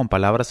recibió con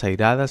palabras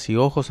airadas y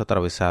ojos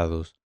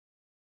atravesados.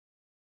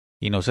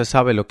 Y no se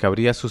sabe lo que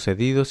habría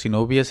sucedido si no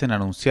hubiesen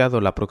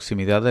anunciado la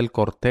proximidad del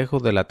cortejo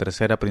de la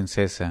tercera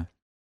princesa.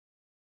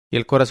 Y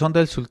el corazón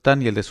del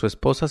sultán y el de su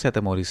esposa se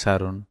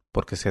atemorizaron,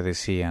 porque se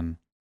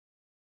decían: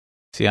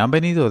 «Si han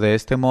venido de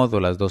este modo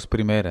las dos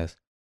primeras,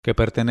 que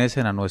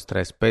pertenecen a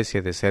nuestra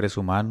especie de seres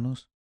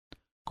humanos,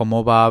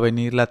 ¿cómo va a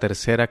venir la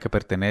tercera que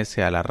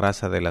pertenece a la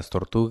raza de las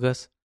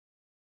tortugas?».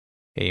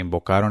 E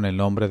invocaron el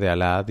nombre de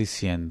Alá,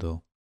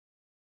 diciendo: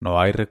 «No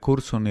hay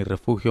recurso ni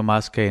refugio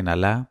más que en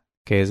Alá,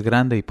 que es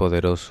grande y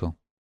poderoso».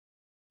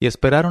 Y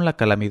esperaron la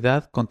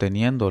calamidad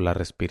conteniendo la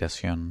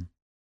respiración.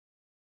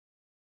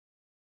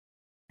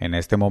 En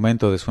este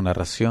momento de su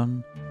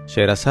narración,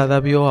 Sherazada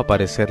vio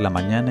aparecer la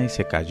mañana y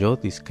se calló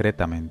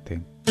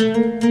discretamente.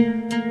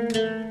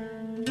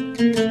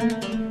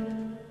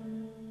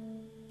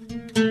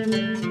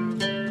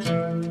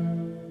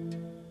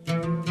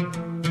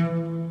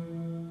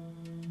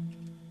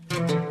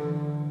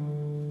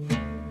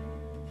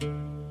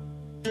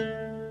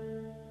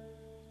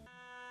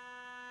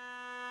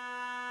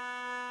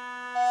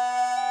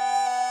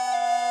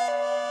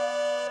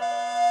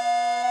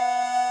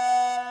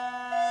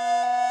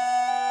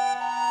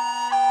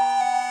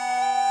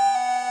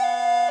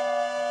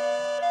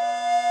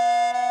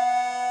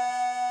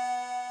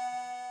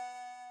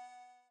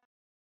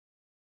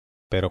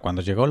 Pero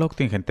cuando llegó la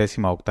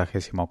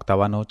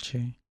 88ª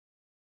noche,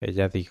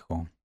 ella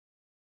dijo: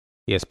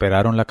 «Y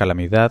esperaron la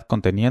calamidad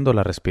conteniendo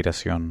la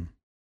respiración.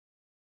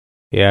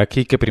 He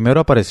aquí que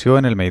primero apareció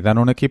en el Meidán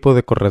un equipo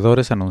de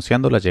corredores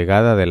anunciando la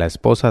llegada de la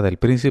esposa del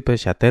príncipe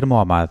Shater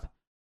Mohammad,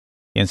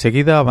 y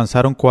enseguida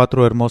avanzaron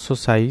 4 hermosos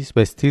saís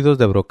vestidos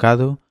de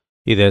brocado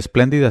y de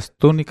espléndidas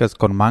túnicas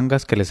con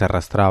mangas que les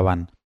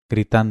arrastraban,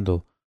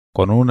 gritando,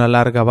 con una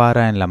larga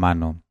vara en la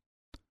mano: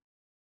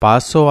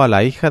 «Paso a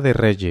la hija de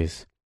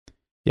reyes».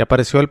 Y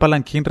apareció el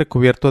palanquín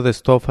recubierto de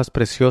estofas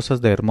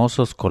preciosas de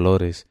hermosos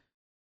colores,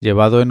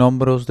 llevado en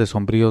hombros de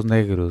sombríos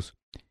negros,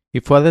 y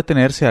fue a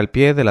detenerse al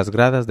pie de las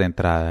gradas de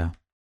entrada.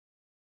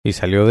 Y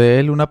salió de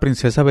él una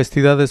princesa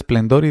vestida de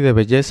esplendor y de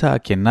belleza a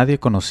quien nadie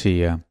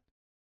conocía.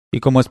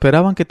 Y como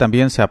esperaban que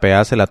también se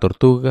apease la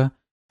tortuga,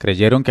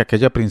 creyeron que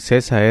aquella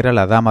princesa era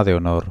la dama de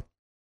honor.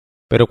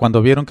 Pero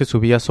cuando vieron que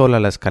subía sola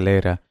la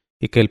escalera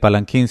y que el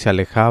palanquín se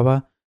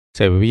alejaba,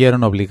 se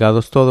vieron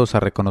obligados todos a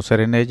reconocer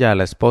en ella a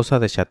la esposa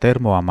de Shater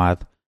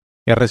Mohammad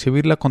y a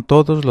recibirla con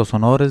todos los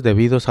honores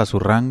debidos a su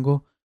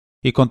rango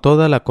y con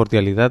toda la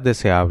cordialidad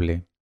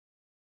deseable.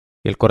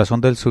 Y el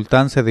corazón del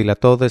sultán se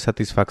dilató de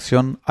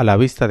satisfacción a la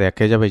vista de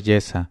aquella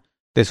belleza,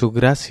 de su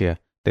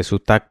gracia, de su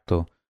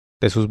tacto,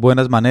 de sus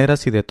buenas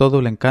maneras y de todo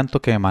el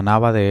encanto que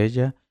emanaba de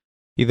ella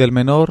y del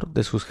menor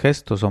de sus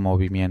gestos o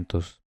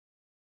movimientos.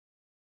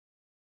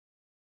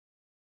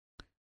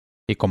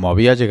 Y como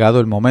había llegado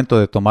el momento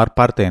de tomar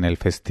parte en el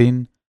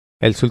festín,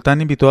 el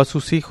sultán invitó a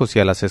sus hijos y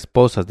a las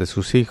esposas de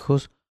sus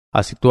hijos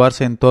a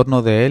situarse en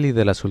torno de él y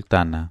de la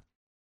sultana,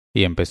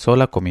 y empezó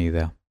la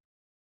comida.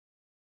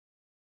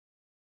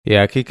 Y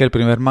aquí que el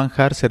primer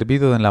manjar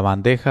servido en la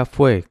bandeja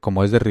fue,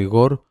 como es de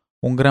rigor,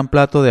 un gran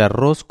plato de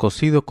arroz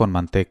cocido con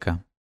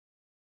manteca.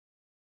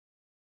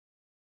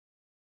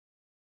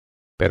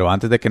 Pero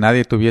antes de que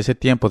nadie tuviese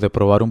tiempo de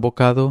probar un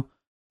bocado,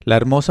 la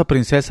hermosa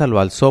princesa lo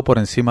alzó por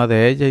encima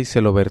de ella y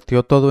se lo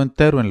vertió todo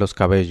entero en los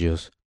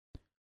cabellos.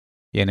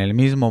 Y en el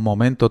mismo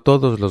momento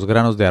todos los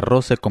granos de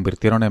arroz se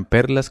convirtieron en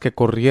perlas que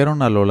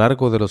corrieron a lo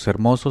largo de los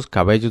hermosos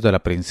cabellos de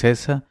la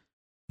princesa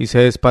y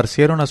se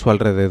esparcieron a su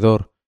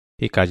alrededor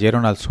y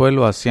cayeron al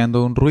suelo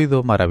haciendo un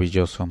ruido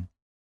maravilloso.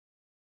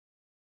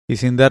 Y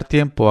sin dar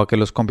tiempo a que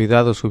los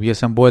convidados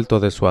hubiesen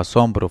vuelto de su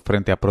asombro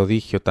frente a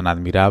prodigio tan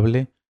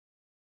admirable,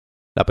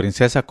 la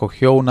princesa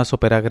cogió una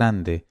sopera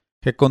grande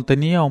que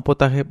contenía un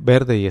potaje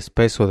verde y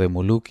espeso de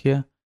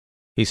muluquia,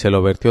 y se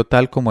lo vertió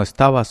tal como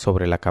estaba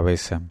sobre la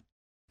cabeza.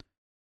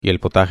 Y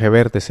el potaje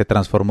verde se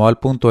transformó al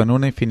punto en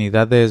una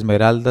infinidad de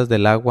esmeraldas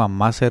del agua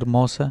más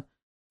hermosa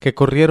que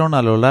corrieron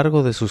a lo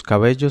largo de sus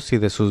cabellos y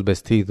de sus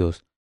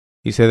vestidos,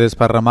 y se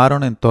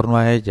desparramaron en torno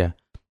a ella,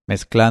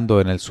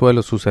 mezclando en el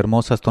suelo sus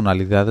hermosas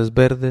tonalidades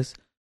verdes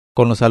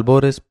con los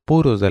albores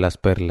puros de las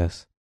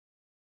perlas.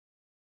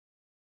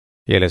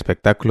 Y el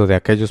espectáculo de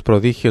aquellos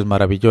prodigios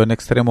maravilló en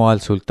extremo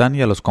al sultán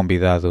y a los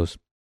convidados,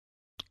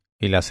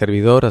 y las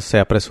servidoras se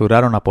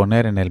apresuraron a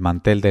poner en el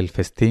mantel del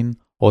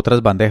festín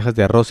otras bandejas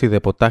de arroz y de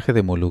potaje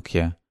de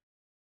muluquia.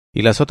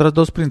 Y las otras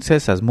dos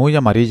princesas, muy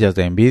amarillas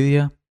de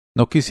envidia,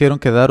 no quisieron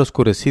quedar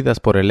oscurecidas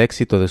por el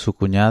éxito de su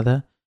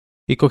cuñada,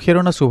 y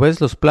cogieron a su vez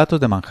los platos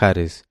de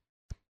manjares.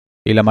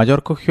 Y la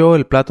mayor cogió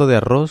el plato de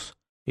arroz,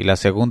 y la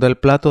segunda el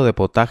plato de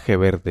potaje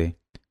verde,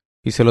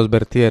 y se los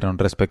vertieron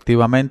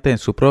respectivamente en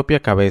su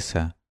propia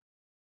cabeza.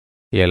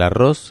 Y el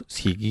arroz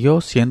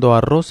siguió siendo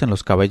arroz en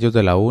los cabellos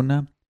de la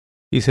una,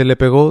 y se le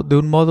pegó de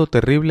un modo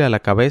terrible a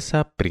la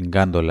cabeza,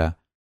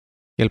 pringándola.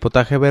 Y el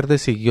potaje verde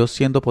siguió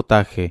siendo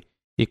potaje,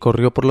 y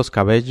corrió por los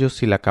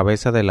cabellos y la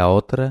cabeza de la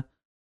otra,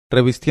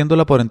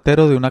 revistiéndola por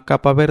entero de una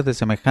capa verde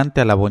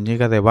semejante a la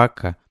boñiga de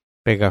vaca,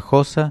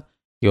 pegajosa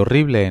y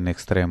horrible en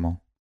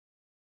extremo.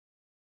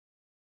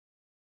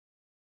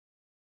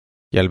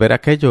 Y al ver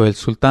aquello, el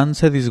sultán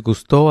se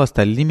disgustó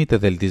hasta el límite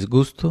del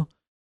disgusto,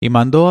 y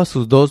mandó a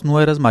sus dos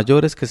nueras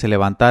mayores que se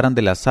levantaran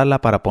de la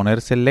sala para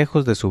ponerse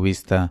lejos de su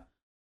vista,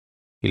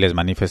 y les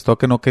manifestó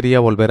que no quería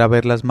volver a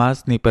verlas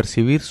más ni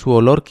percibir su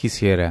olor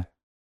quisiera.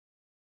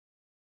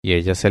 Y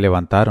ellas se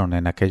levantaron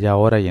en aquella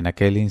hora y en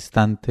aquel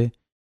instante,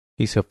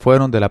 y se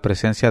fueron de la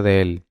presencia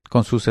de él,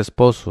 con sus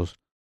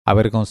esposos,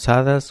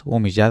 avergonzadas,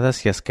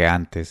 humilladas y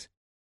asqueantes.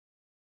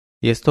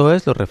 Y esto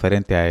es lo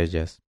referente a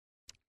ellas.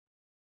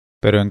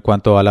 Pero en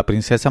cuanto a la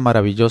princesa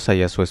maravillosa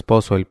y a su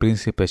esposo el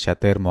príncipe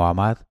Shater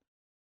Mohammad,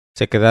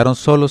 se quedaron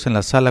solos en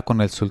la sala con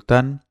el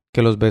sultán,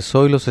 que los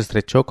besó y los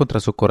estrechó contra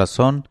su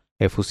corazón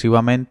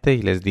efusivamente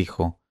y les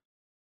dijo: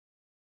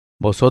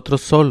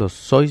 «Vosotros solos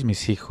sois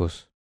mis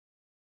hijos».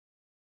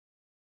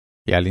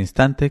 Y al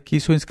instante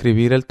quiso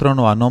inscribir el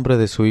trono a nombre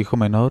de su hijo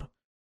menor,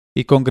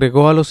 y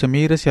congregó a los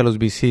emires y a los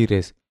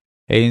visires,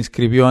 e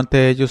inscribió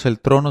ante ellos el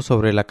trono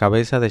sobre la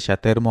cabeza de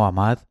Shater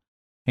Mohammad,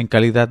 en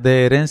calidad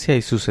de herencia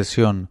y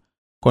sucesión,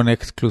 con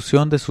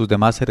exclusión de sus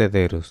demás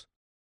herederos.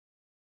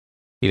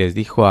 Y les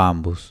dijo a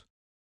ambos: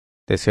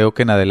 «Deseo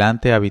que en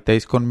adelante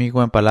habitéis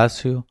conmigo en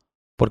palacio,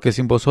 porque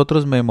sin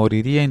vosotros me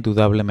moriría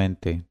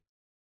indudablemente».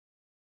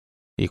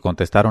 Y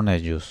contestaron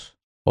ellos: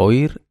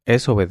 «Oír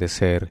es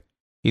obedecer,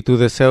 y tu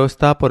deseo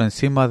está por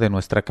encima de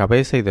nuestra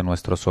cabeza y de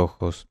nuestros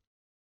ojos».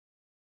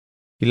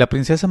 Y la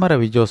princesa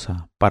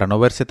maravillosa, para no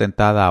verse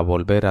tentada a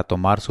volver a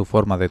tomar su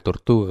forma de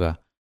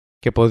tortuga,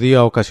 que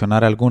podía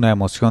ocasionar alguna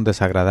emoción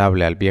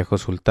desagradable al viejo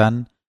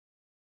sultán,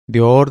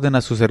 dio orden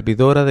a su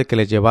servidora de que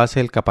le llevase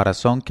el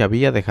caparazón que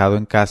había dejado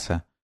en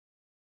casa,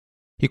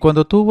 y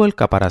cuando tuvo el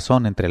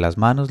caparazón entre las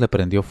manos le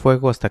prendió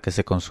fuego hasta que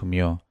se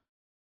consumió,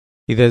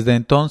 y desde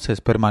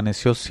entonces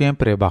permaneció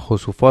siempre bajo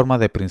su forma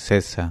de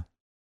princesa,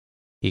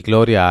 y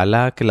gloria a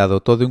Alá que la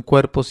dotó de un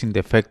cuerpo sin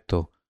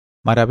defecto,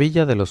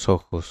 maravilla de los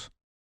ojos.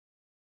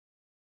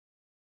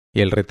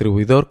 Y el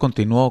retribuidor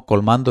continuó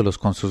colmándolos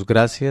con sus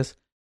gracias,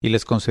 y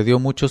les concedió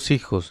muchos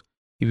hijos,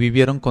 y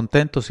vivieron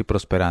contentos y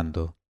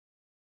prosperando.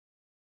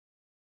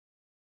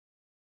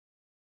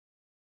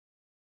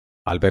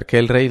 Al ver que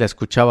el rey la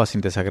escuchaba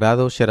sin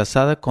desagrado,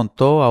 Sherazada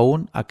contó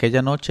aún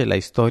aquella noche la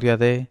historia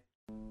de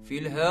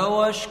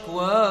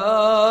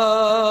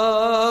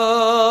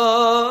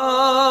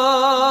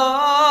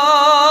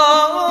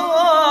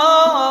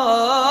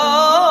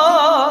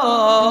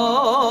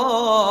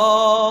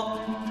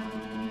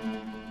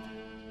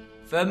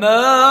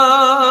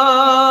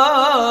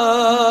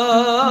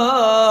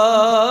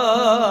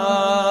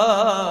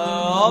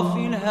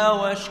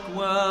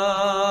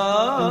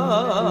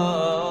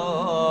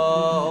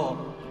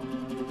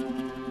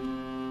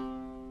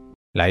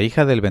la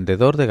hija del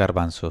vendedor de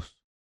garbanzos.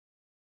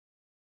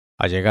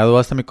 Ha llegado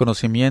hasta mi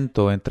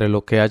conocimiento, entre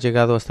lo que ha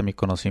llegado hasta mi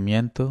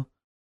conocimiento,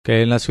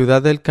 que en la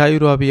ciudad del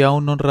Cairo había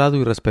un honrado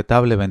y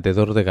respetable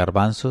vendedor de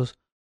garbanzos,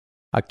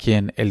 a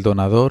quien el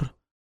donador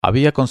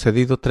había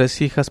concedido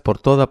 3 hijas por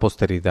toda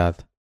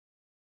posteridad.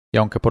 Y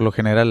aunque por lo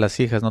general las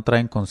hijas no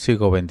traen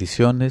consigo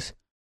bendiciones,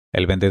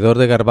 el vendedor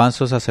de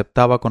garbanzos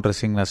aceptaba con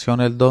resignación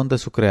el don de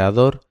su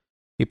creador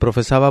y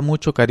profesaba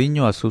mucho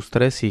cariño a sus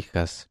 3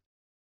 hijas.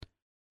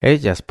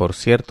 Ellas, por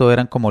cierto,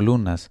 eran como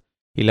lunas,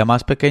 y la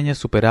más pequeña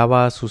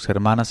superaba a sus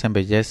hermanas en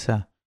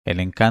belleza, en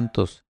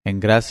encantos,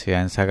 en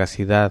gracia, en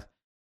sagacidad,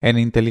 en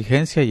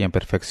inteligencia y en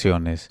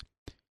perfecciones,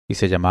 y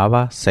se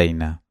llamaba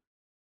Zeina.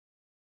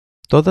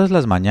 Todas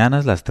las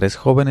mañanas las 3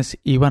 jóvenes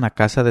iban a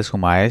casa de su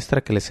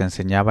maestra, que les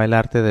enseñaba el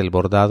arte del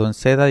bordado en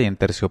seda y en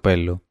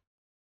terciopelo,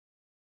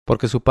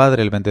 porque su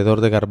padre, el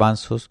vendedor de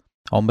garbanzos,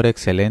 hombre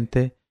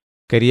excelente,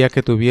 quería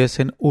que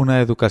tuviesen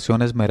una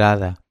educación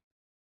esmerada,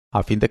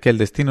 a fin de que el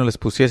destino les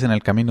pusiese en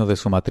el camino de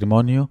su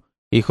matrimonio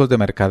hijos de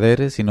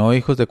mercaderes y no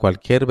hijos de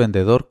cualquier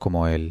vendedor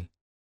como él.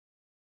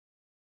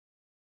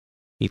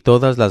 Y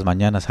todas las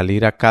mañanas al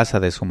ir a casa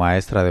de su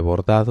maestra de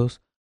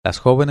bordados, las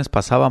jóvenes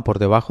pasaban por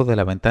debajo de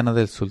la ventana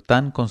del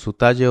sultán con su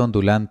talle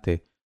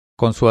ondulante,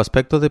 con su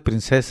aspecto de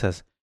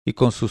princesas y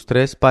con sus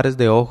 3 pares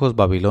de ojos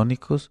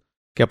babilónicos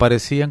que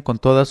aparecían con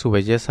toda su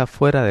belleza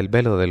fuera del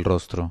velo del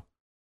rostro.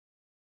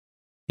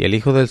 Y el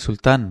hijo del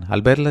sultán,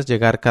 al verlas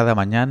llegar cada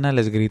mañana,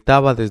 les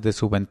gritaba desde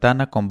su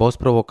ventana con voz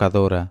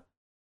provocadora: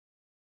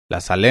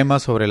 «Las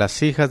alemas sobre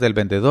las hijas del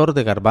vendedor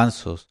de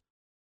garbanzos.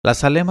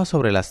 las alemas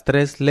sobre las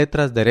 3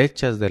 letras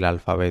derechas del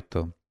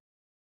alfabeto.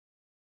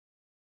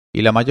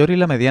 Y la mayor y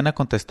la mediana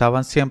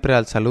contestaban siempre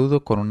al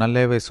saludo con una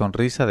leve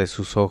sonrisa de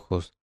sus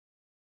ojos,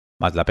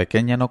 mas la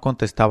pequeña no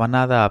contestaba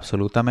nada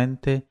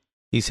absolutamente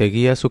y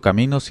seguía su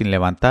camino sin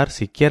levantar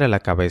siquiera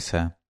la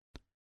cabeza.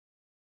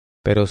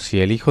 Pero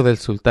si el hijo del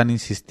sultán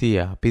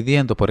insistía,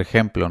 pidiendo, por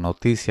ejemplo,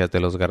 noticias de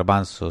los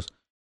garbanzos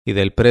y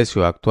del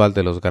precio actual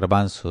de los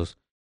garbanzos,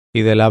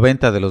 y de la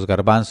venta de los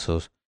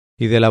garbanzos,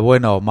 y de la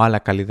buena o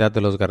mala calidad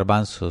de los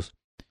garbanzos,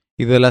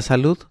 y de la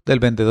salud del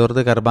vendedor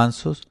de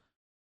garbanzos,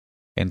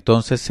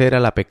 entonces era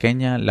la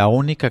pequeña la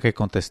única que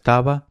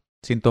contestaba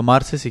sin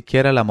tomarse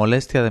siquiera la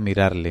molestia de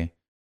mirarle.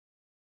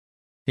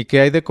 ¿Y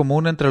qué hay de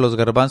común entre los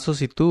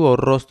garbanzos y tú, oh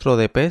rostro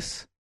de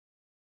pez?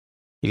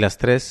 Y las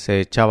 3 se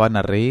echaban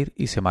a reír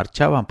y se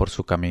marchaban por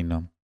su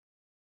camino.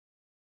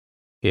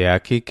 He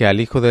aquí que al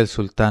hijo del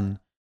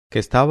sultán, que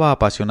estaba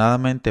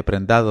apasionadamente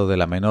prendado de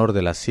la menor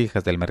de las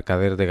hijas del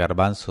mercader de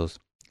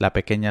garbanzos, la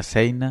pequeña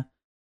Zeina,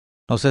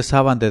 no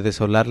cesaban de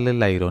desolarle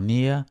la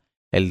ironía,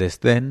 el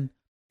desdén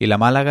y la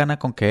mala gana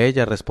con que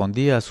ella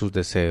respondía a sus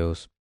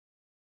deseos.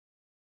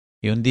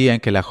 Y un día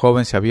en que la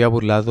joven se había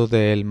burlado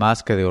de él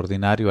más que de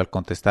ordinario al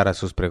contestar a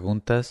sus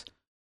preguntas,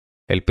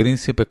 el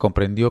príncipe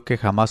comprendió que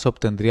jamás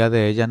obtendría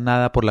de ella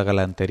nada por la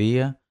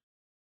galantería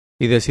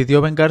y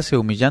decidió vengarse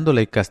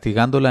humillándola y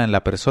castigándola en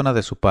la persona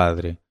de su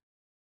padre,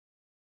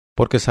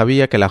 porque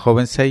sabía que la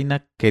joven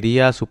Zeina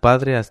quería a su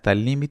padre hasta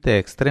el límite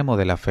extremo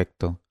del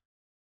afecto.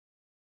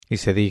 Y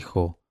se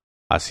dijo,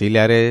 así le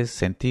haré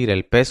sentir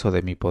el peso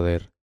de mi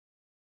poder.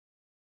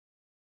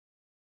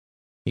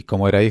 Y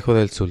como era hijo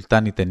del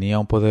sultán y tenía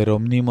un poder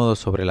omnímodo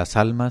sobre las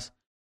almas,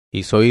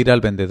 hizo ir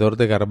al vendedor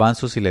de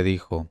garbanzos y le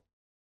dijo,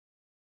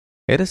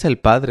 ¿eres el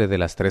padre de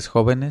las 3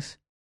 jóvenes?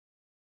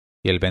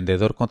 Y el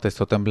vendedor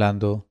contestó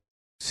temblando,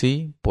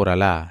 sí, por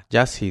Alá,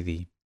 ya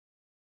Sidi.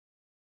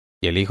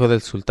 Y el hijo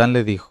del sultán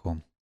le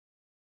dijo,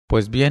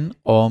 pues bien,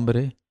 oh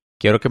hombre,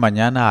 quiero que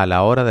mañana a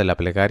la hora de la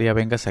plegaria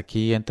vengas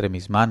aquí entre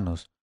mis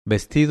manos,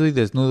 vestido y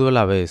desnudo a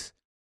la vez,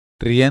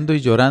 riendo y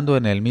llorando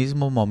en el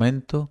mismo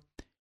momento,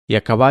 y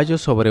a caballo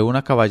sobre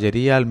una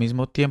caballería al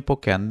mismo tiempo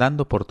que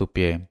andando por tu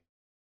pie.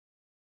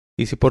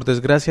 Y si por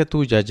desgracia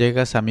tuya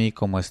llegas a mí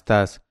como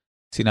estás,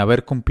 sin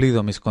haber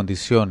cumplido mis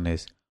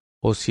condiciones,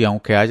 o si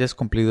aunque hayas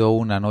cumplido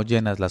una no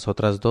llenas las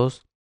otras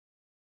 2,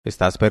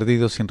 estás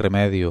perdido sin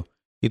remedio,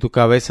 y tu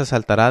cabeza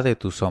saltará de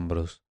tus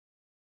hombros.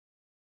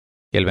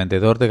 Y el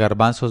vendedor de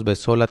garbanzos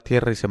besó la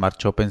tierra y se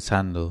marchó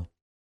pensando,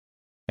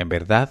 en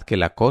verdad que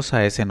la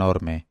cosa es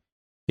enorme,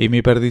 y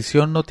mi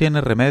perdición no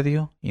tiene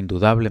remedio,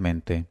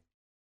 indudablemente.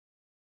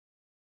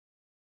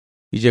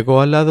 Y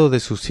llegó al lado de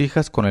sus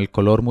hijas con el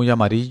color muy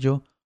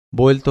amarillo,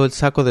 vuelto el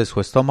saco de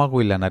su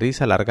estómago y la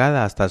nariz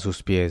alargada hasta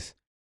sus pies.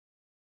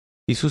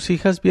 Y sus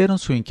hijas vieron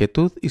su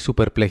inquietud y su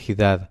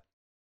perplejidad,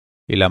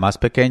 y la más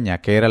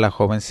pequeña, que era la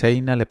joven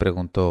Zeina, le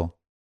preguntó,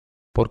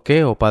 ¿por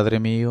qué, oh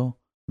padre mío,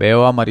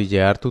 veo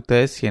amarillear tu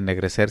tez y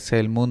ennegrecerse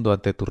el mundo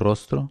ante tu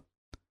rostro?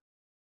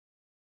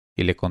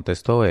 Y le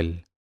contestó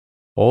él,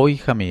 oh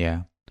hija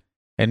mía,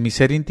 en mi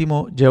ser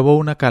íntimo llevo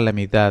una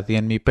calamidad y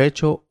en mi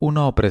pecho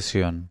una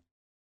opresión.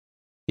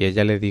 Y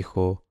ella le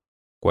dijo,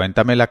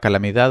 cuéntame la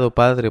calamidad, oh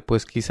padre,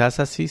 pues quizás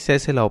así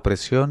cese la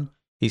opresión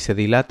y se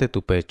dilate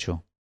tu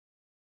pecho.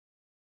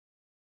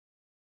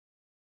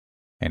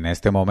 En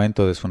este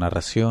momento de su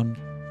narración,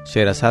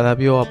 Sherazada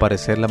vio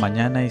aparecer la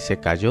mañana y se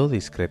calló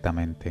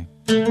discretamente.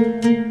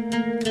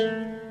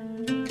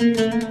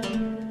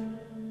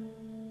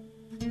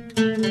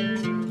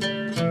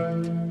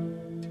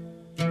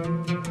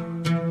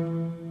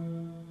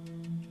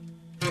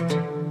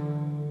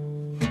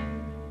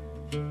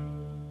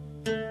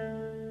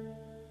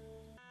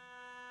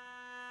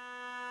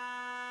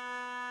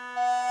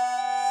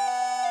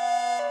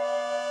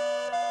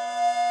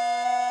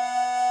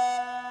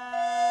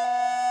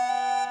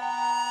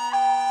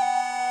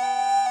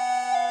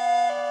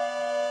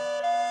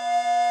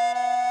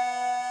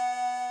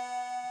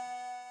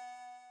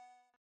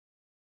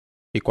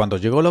 Y cuando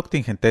llegó la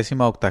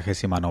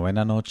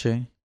 89ª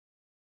noche,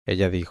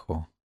 ella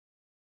dijo,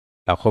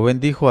 la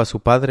joven dijo a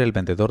su padre el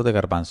vendedor de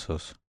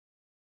garbanzos,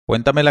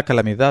 cuéntame la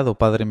calamidad, oh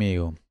padre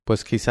mío,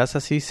 pues quizás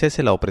así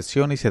cese la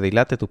opresión y se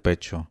dilate tu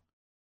pecho.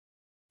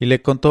 Y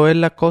le contó él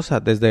la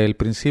cosa desde el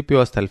principio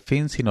hasta el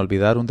fin sin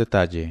olvidar un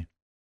detalle,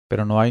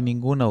 pero no hay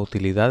ninguna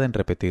utilidad en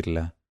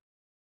repetirla.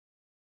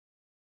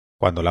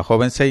 Cuando la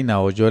joven Zeina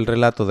oyó el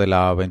relato de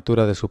la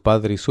aventura de su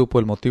padre y supo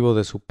el motivo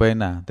de su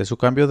pena, de su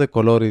cambio de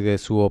color y de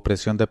su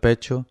opresión de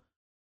pecho,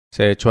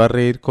 se echó a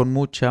reír con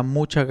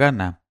mucha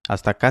gana,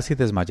 hasta casi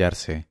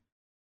desmayarse.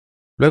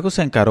 Luego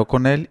se encaró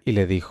con él y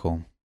le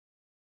dijo,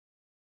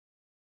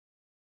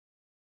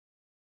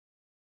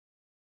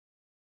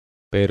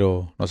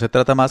 «Pero, ¿no se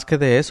trata más que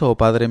de eso, oh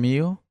padre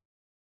mío?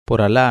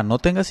 Por Alá, no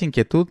tengas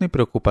inquietud ni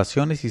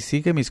preocupaciones y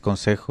sigue mis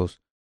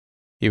consejos,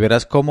 y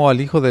verás cómo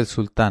al hijo del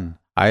sultán,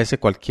 a ese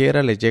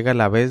cualquiera le llega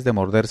la vez de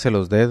morderse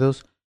los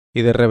dedos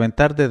y de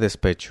reventar de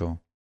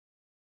despecho.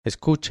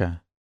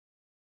 Escucha».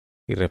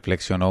 Y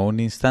reflexionó un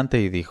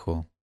instante y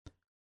dijo,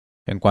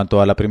 En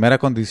cuanto a la primera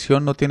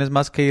condición, no tienes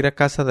más que ir a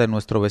casa de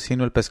nuestro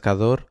vecino el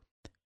pescador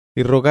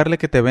y rogarle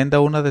que te venda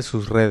una de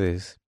sus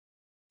redes,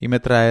 y me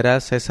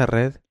traerás esa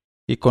red,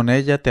 y con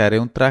ella te haré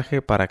un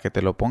traje para que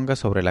te lo pongas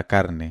sobre la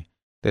carne,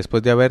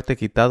 después de haberte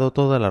quitado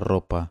toda la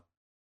ropa,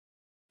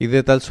 y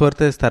de tal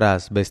suerte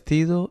estarás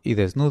vestido y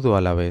desnudo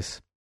a la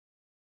vez.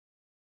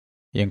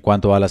 Y en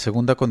cuanto a la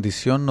segunda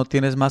condición, no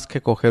tienes más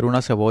que coger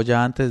una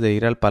cebolla antes de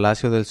ir al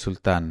palacio del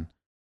sultán,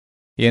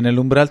 y en el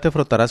umbral te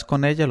frotarás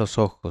con ella los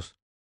ojos,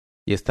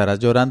 y estarás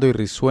llorando y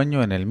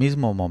risueño en el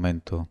mismo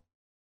momento.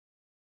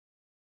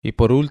 Y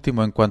por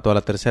último, en cuanto a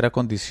la tercera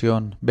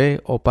condición,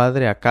 ve, oh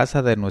padre, a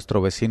casa de nuestro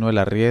vecino el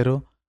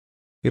arriero,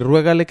 y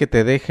ruégale que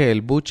te deje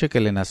el buche que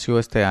le nació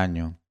este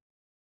año.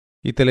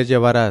 Y te le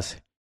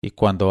llevarás, y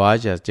cuando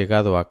hayas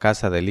llegado a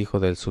casa del hijo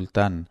del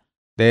sultán,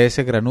 de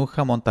ese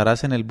granuja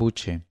montarás en el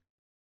buche,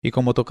 y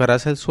como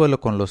tocarás el suelo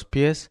con los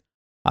pies,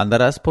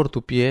 andarás por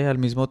tu pie al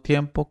mismo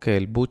tiempo que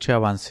el buche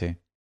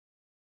avance,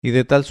 y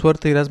de tal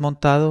suerte irás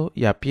montado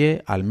y a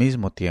pie al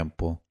mismo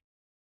tiempo.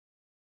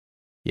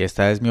 Y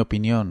esta es mi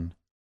opinión,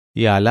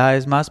 y Alá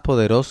es más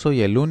poderoso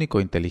y el único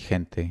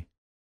inteligente.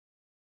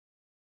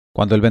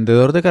 Cuando el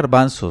vendedor de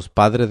garbanzos,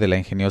 padre de la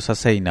ingeniosa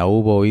Zeina,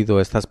 hubo oído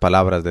estas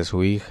palabras de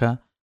su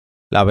hija,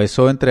 la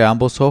besó entre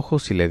ambos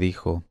ojos y le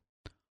dijo: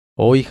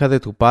 «Oh hija de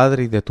tu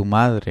padre y de tu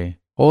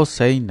madre, oh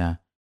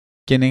Zeina,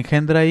 quien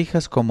engendra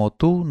hijas como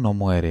tú no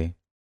muere.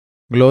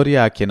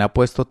 Gloria a quien ha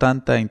puesto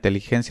tanta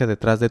inteligencia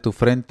detrás de tu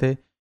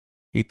frente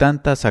y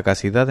tanta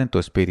sagacidad en tu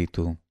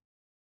espíritu».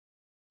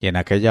 Y en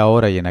aquella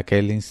hora y en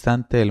aquel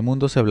instante el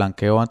mundo se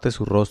blanqueó ante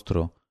su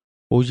rostro,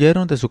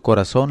 huyeron de su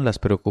corazón las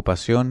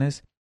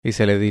preocupaciones y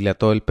se le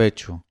dilató el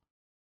pecho.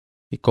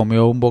 Y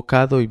comió un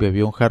bocado y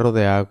bebió un jarro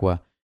de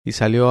agua y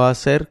salió a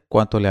hacer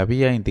cuanto le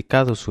había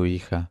indicado su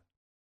hija.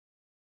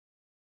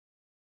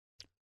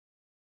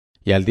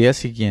 Y al día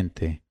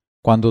siguiente,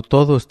 cuando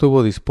todo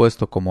estuvo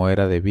dispuesto como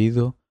era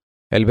debido,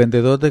 el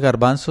vendedor de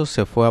garbanzos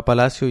se fue a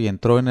palacio y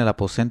entró en el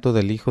aposento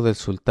del hijo del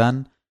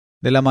sultán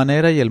de la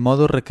manera y el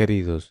modo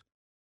requeridos,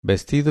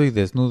 vestido y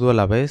desnudo a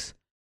la vez,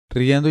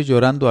 riendo y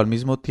llorando al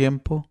mismo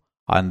tiempo,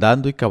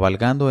 andando y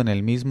cabalgando en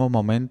el mismo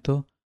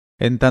momento,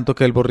 en tanto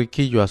que el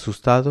borriquillo,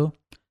 asustado,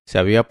 se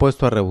había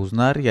puesto a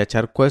rebuznar y a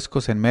echar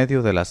cuescos en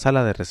medio de la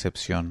sala de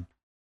recepción.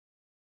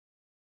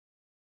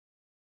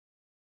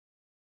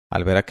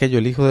 Al ver aquello,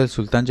 el hijo del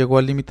sultán llegó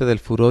al límite del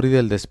furor y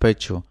del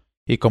despecho,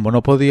 y como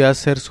no podía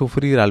hacer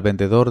sufrir al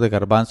vendedor de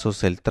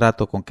garbanzos el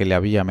trato con que le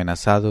había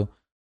amenazado,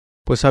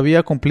 pues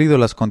había cumplido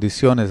las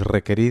condiciones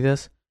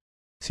requeridas,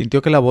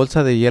 sintió que la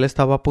bolsa de hiel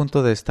estaba a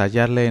punto de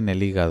estallarle en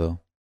el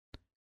hígado,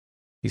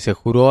 y se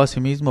juró a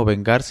sí mismo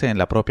vengarse en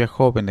la propia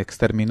joven,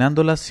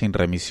 exterminándola sin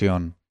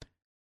remisión,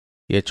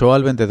 y echó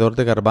al vendedor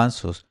de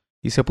garbanzos,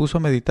 y se puso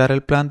a meditar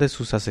el plan de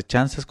sus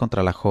acechanzas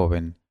contra la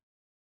joven.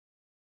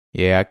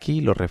 Y he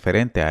aquí lo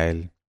referente a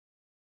él.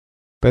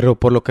 Pero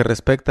por lo que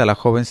respecta a la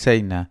joven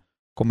Zeina,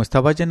 como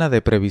estaba llena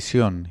de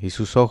previsión, y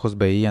sus ojos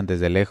veían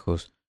desde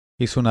lejos,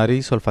 y su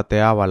nariz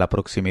olfateaba la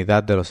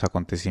proximidad de los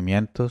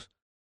acontecimientos,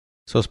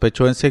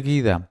 sospechó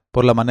enseguida,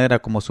 por la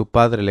manera como su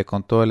padre le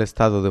contó el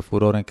estado de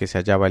furor en que se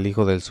hallaba el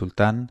hijo del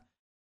sultán,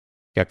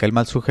 que aquel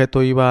mal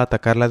sujeto iba a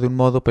atacarla de un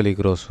modo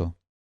peligroso.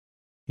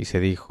 Y se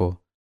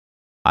dijo: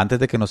 «Antes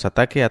de que nos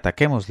ataque,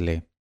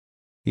 ataquémosle».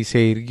 Y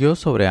se irguió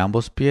sobre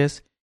ambos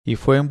pies y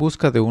fue en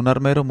busca de un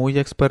armero muy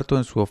experto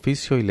en su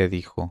oficio y le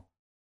dijo: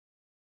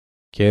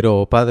 «Quiero,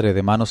 oh padre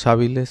de manos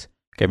hábiles,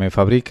 que me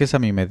fabriques a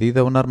mi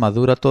medida una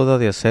armadura toda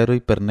de acero y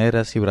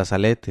perneras y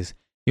brazaletes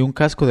y un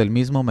casco del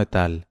mismo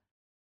metal.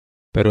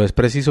 Pero es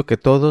preciso que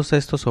todos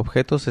estos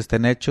objetos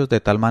estén hechos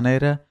de tal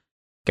manera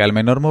que al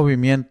menor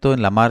movimiento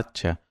en la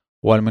marcha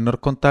o al menor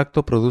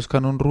contacto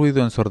produzcan un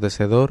ruido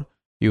ensordecedor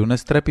y un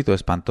estrépito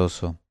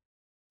espantoso».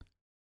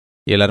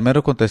 Y el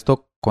armero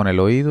contestó con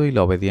el oído y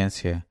la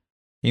obediencia,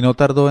 y no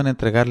tardó en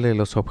entregarle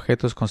los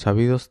objetos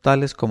consabidos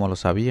tales como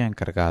los había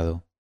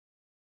encargado.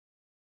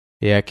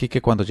 He aquí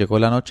que cuando llegó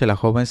la noche la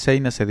joven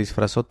Zeina se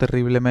disfrazó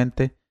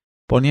terriblemente,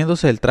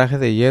 poniéndose el traje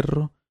de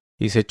hierro,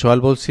 y se echó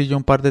al bolsillo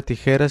un par de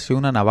tijeras y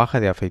una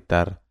navaja de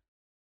afeitar,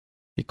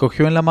 y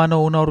cogió en la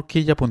mano una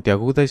horquilla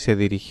puntiaguda y se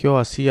dirigió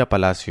así a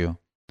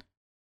palacio.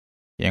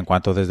 Y en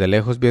cuanto desde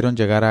lejos vieron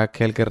llegar a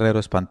aquel guerrero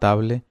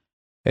espantable,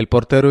 el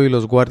portero y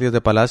los guardias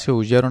de palacio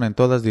huyeron en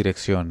todas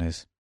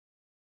direcciones.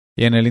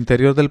 Y en el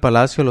interior del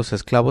palacio los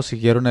esclavos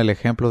siguieron el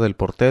ejemplo del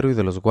portero y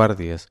de los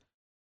guardias,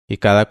 y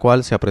cada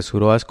cual se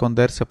apresuró a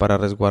esconderse para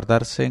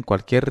resguardarse en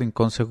cualquier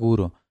rincón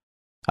seguro,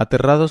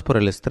 aterrados por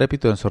el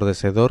estrépito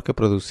ensordecedor que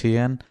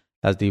producían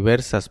las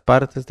diversas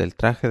partes del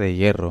traje de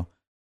hierro,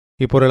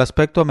 y por el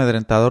aspecto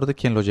amedrentador de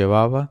quien lo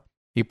llevaba,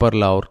 y por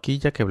la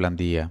horquilla que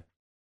blandía.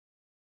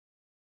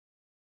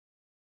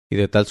 Y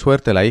de tal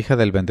suerte la hija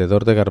del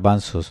vendedor de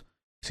garbanzos,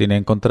 sin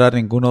encontrar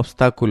ningún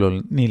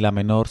obstáculo ni la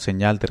menor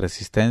señal de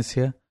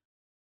resistencia,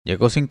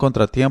 llegó sin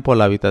contratiempo a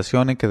la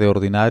habitación en que de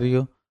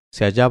ordinario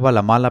se hallaba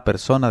la mala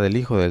persona del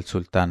hijo del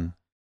sultán.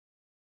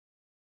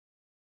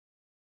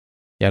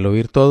 Y al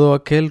oír todo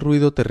aquel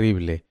ruido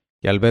terrible,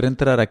 y al ver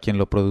entrar a quien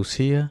lo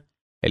producía,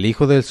 El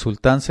hijo del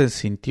sultán se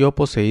sintió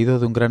poseído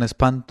de un gran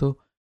espanto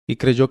y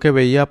creyó que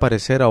veía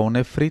aparecer a un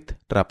efrit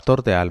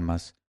raptor de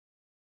almas.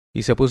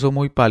 Y se puso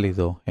muy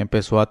pálido,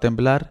 empezó a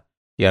temblar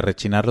y a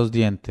rechinar los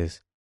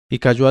dientes, y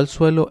cayó al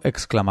suelo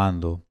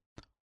exclamando: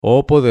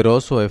 «Oh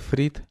poderoso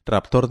efrit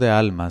raptor de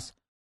almas,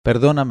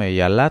 perdóname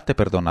y Alá te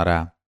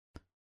perdonará».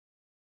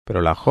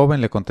 Pero la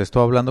joven le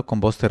contestó hablando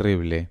con voz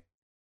terrible: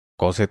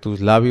 «Cose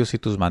tus labios y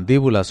tus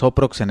mandíbulas, oh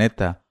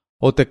proxeneta,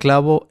 o te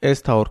clavo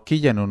esta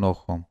horquilla en un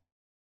ojo».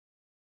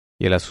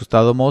 Y el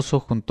asustado mozo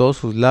juntó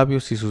sus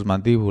labios y sus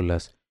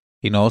mandíbulas,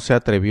 y no se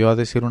atrevió a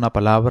decir una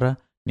palabra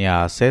ni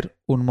a hacer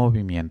un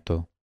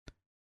movimiento.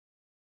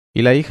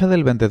 Y la hija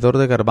del vendedor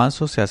de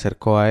garbanzos se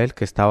acercó a él,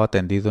 que estaba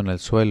tendido en el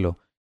suelo,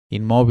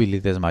 inmóvil y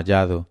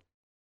desmayado,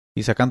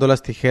 y sacando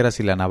las tijeras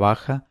y la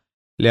navaja,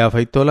 le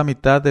afeitó la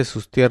mitad de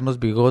sus tiernos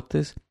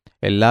bigotes,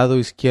 el lado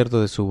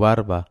izquierdo de su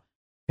barba,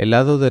 el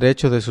lado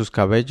derecho de sus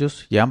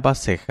cabellos y ambas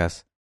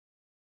cejas,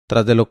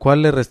 tras de lo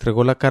cual le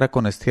restregó la cara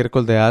con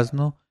estiércol de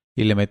asno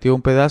y le metió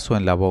un pedazo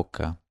en la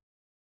boca.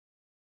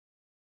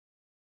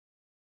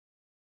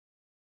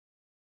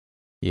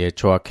 Y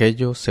hecho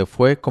aquello, se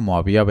fue como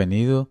había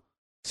venido,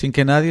 sin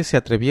que nadie se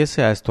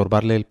atreviese a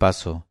estorbarle el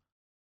paso,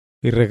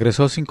 y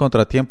regresó sin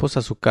contratiempos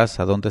a su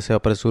casa, donde se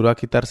apresuró a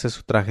quitarse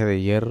su traje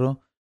de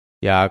hierro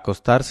y a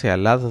acostarse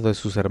al lado de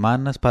sus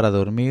hermanas para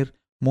dormir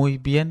muy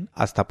bien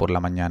hasta por la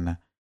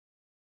mañana.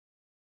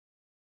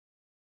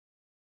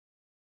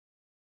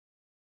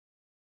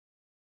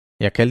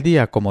 Y aquel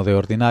día, como de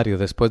ordinario,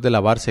 después de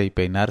lavarse y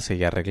peinarse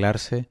y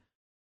arreglarse,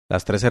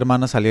 las tres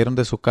hermanas salieron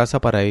de su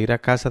casa para ir a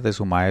casa de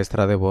su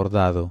maestra de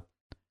bordado.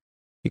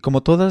 Y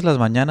como todas las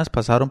mañanas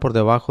pasaron por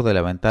debajo de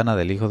la ventana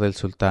del hijo del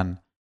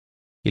sultán,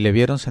 y le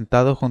vieron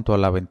sentado junto a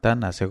la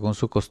ventana según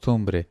su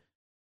costumbre,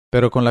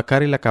 pero con la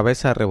cara y la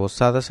cabeza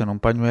rebozadas en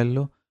un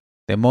pañuelo,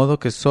 de modo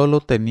que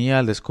sólo tenía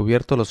al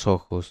descubierto los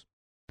ojos.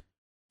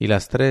 Y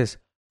las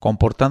tres,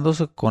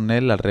 comportándose con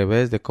él al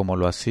revés de como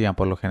lo hacían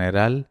por lo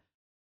general,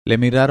 le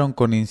miraron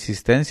con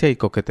insistencia y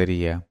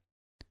coquetería.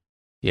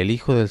 Y el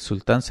hijo del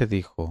sultán se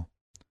dijo: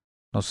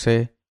 «No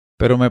sé,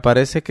 pero me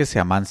parece que se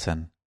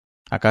amansan.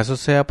 ¿Acaso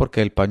sea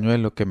porque el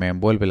pañuelo que me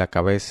envuelve la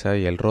cabeza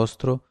y el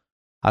rostro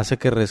hace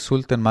que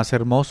resulten más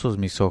hermosos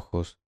mis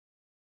ojos?»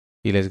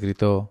 Y les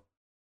gritó: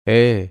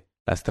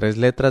 las tres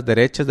letras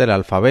derechas del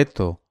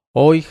alfabeto,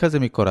 oh hijas de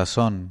mi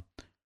corazón,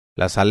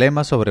 las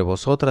alemas sobre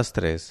vosotras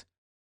tres.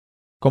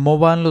 ¿Cómo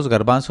van los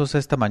garbanzos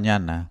esta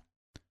mañana?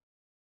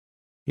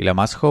 Y la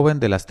más joven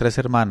de las tres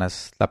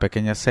hermanas, la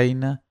pequeña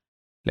Zeina,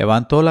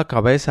 levantó la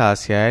cabeza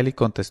hacia él y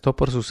contestó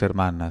por sus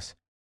hermanas: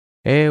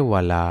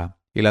 Walá,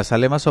 y las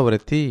alemas sobre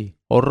ti,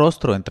 oh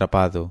rostro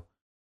entrapado.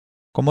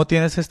 ¿Cómo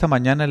tienes esta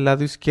mañana el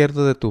lado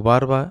izquierdo de tu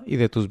barba y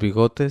de tus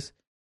bigotes?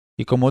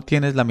 ¿Y cómo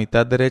tienes la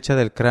mitad derecha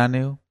del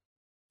cráneo?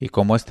 ¿Y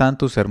cómo están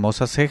tus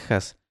hermosas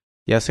cejas?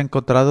 ¿Y has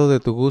encontrado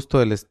de tu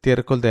gusto el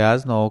estiércol de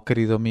asno, oh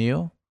querido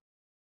mío?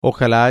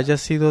 Ojalá haya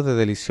sido de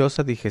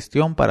deliciosa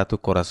digestión para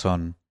tu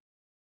corazón.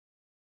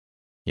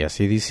 Y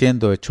así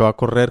diciendo echó a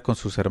correr con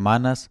sus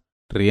hermanas,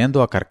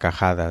 riendo a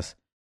carcajadas,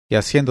 y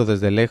haciendo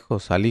desde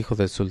lejos al hijo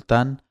del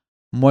sultán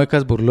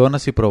muecas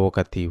burlonas y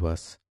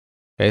provocativas.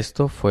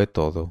 Esto fue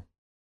todo.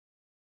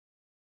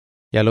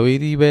 Y al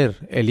oír y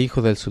ver, el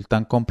hijo del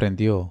sultán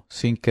comprendió,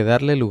 sin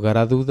quedarle lugar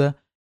a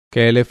duda,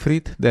 que el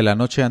efrit de la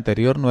noche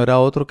anterior no era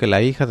otro que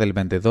la hija del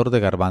vendedor de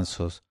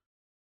garbanzos.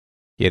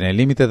 Y en el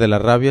límite de la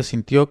rabia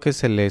sintió que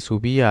se le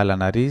subía a la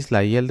nariz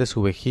la hiel de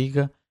su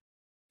vejiga,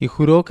 y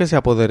juró que se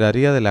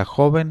apoderaría de la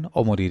joven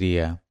o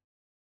moriría.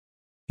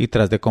 Y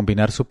tras de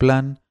combinar su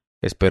plan,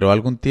 esperó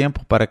algún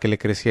tiempo para que le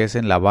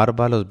creciesen la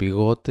barba, los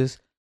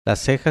bigotes, las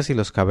cejas y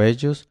los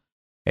cabellos,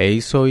 e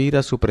hizo ir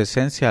a su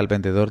presencia al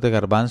vendedor de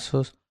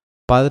garbanzos,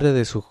 padre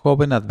de su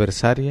joven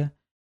adversaria,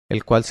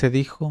 el cual se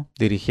dijo,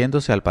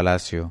 dirigiéndose al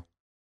palacio: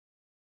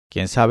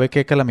 «¿Quién sabe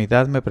qué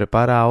calamidad me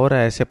prepara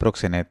ahora ese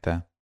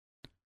proxeneta?».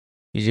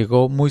 Y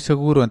llegó muy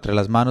seguro entre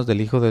las manos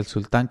del hijo del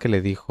sultán, que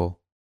le dijo: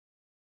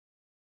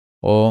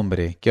 «Oh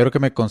hombre, quiero que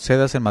me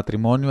concedas en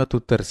matrimonio a tu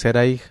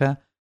tercera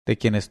hija, de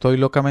quien estoy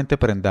locamente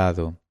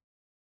prendado.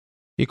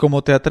 Y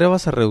como te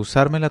atrevas a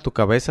rehusármela, tu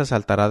cabeza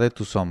saltará de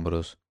tus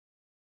hombros».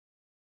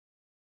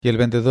 Y el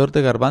vendedor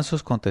de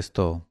garbanzos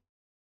contestó: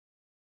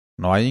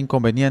 «No hay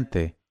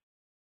inconveniente,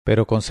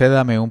 pero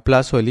concédame un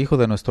plazo el hijo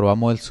de nuestro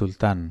amo el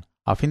sultán,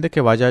 a fin de que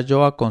vaya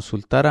yo a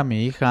consultar a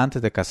mi hija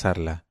antes de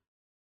casarla».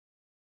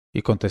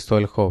 Y contestó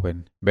el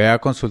joven: «Ve a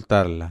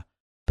consultarla,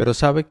 pero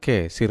sabe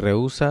que, si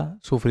rehúsa,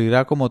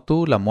 sufrirá como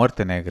tú la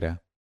muerte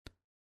negra».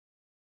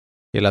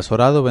 Y el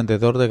azorado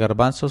vendedor de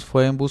garbanzos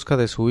fue en busca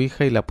de su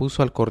hija y la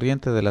puso al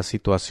corriente de la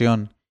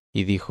situación,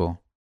 y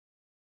dijo: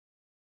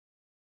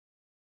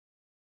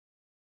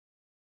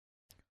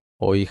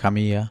 «Oh hija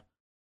mía,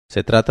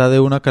 se trata de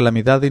una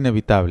calamidad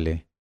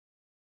inevitable».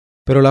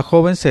 Pero la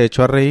joven se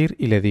echó a reír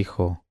y le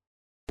dijo: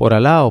 «Por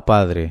Alá, oh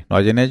padre, no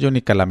hay en ello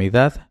ni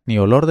calamidad, ni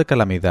olor de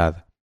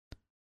calamidad,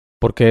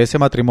 porque ese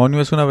matrimonio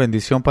es una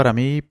bendición para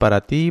mí,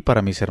 para ti y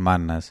para mis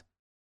hermanas,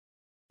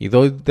 y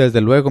doy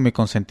desde luego mi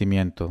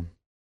consentimiento».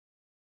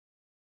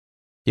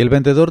 Y el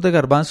vendedor de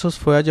garbanzos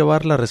fue a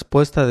llevar la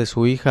respuesta de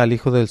su hija al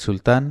hijo del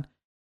sultán,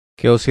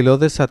 que osciló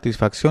de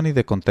satisfacción y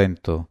de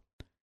contento,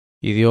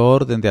 y dio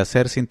orden de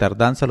hacer sin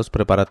tardanza los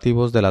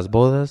preparativos de las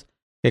bodas,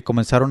 que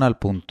comenzaron al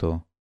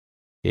punto.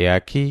 He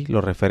aquí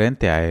lo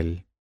referente a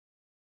él.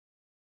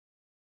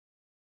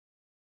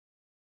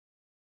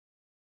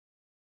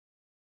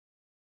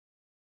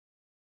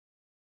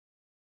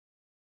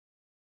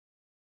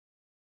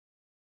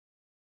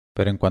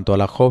 Pero en cuanto a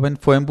la joven,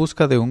 fue en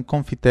busca de un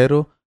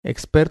confitero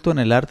experto en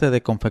el arte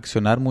de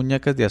confeccionar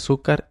muñecas de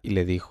azúcar y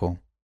le dijo: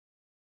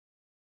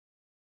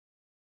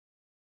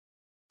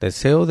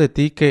 Deseo de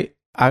ti que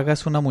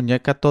hagas una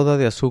muñeca toda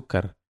de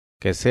azúcar,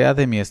 que sea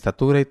de mi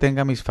estatura y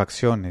tenga mis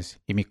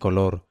facciones y mi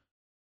color,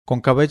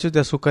 con cabellos de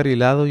azúcar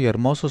hilado y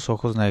hermosos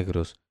ojos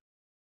negros,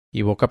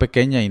 y boca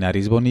pequeña y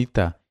nariz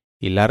bonita,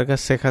 y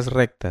largas cejas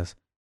rectas,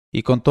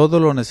 y con todo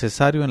lo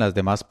necesario en las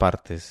demás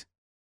partes.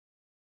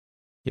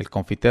 Y el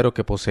confitero,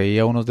 que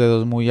poseía unos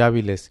dedos muy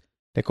hábiles,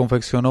 le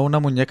confeccionó una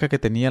muñeca que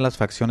tenía las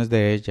facciones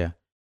de ella,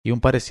 y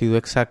un parecido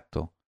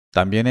exacto,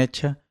 tan bien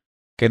hecha,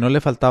 que no le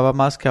faltaba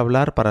más que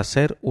hablar para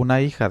ser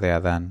una hija de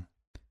Adán.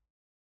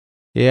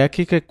 Y he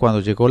aquí que cuando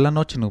llegó la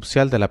noche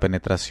nupcial de la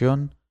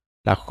penetración,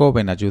 la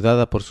joven,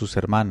 ayudada por sus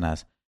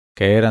hermanas,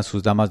 que eran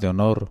sus damas de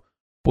honor,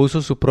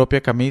 puso su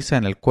propia camisa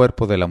en el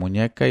cuerpo de la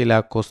muñeca y la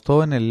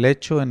acostó en el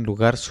lecho en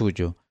lugar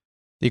suyo,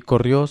 y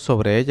corrió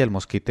sobre ella el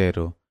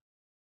mosquitero,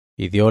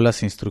 y dio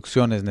las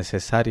instrucciones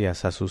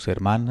necesarias a sus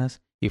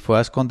hermanas, y fue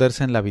a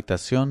esconderse en la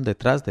habitación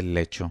detrás del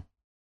lecho.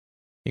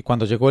 Y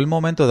cuando llegó el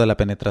momento de la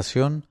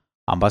penetración,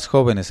 ambas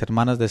jóvenes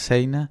hermanas de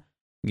Zeina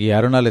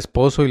guiaron al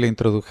esposo y le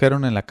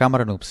introdujeron en la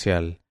cámara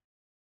nupcial,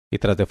 y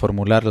tras de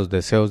formular los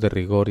deseos de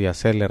rigor y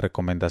hacerle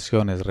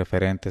recomendaciones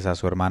referentes a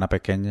su hermana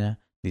pequeña,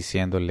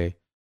 diciéndole: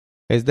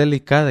 es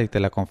delicada y te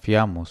la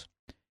confiamos,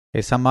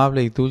 es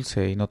amable y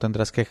dulce y no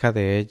tendrás queja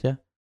de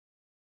ella,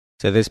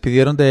 se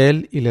despidieron de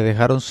él y le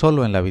dejaron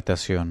solo en la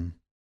habitación.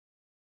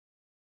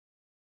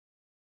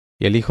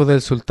 Y el hijo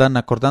del sultán,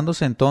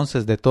 acordándose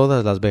entonces de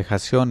todas las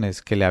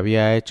vejaciones que le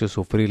había hecho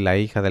sufrir la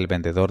hija del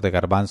vendedor de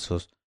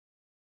garbanzos,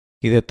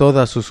 y de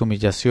todas sus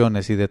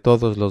humillaciones y de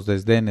todos los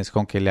desdenes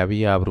con que le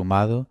había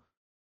abrumado,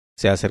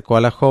 se acercó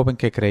a la joven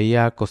que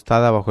creía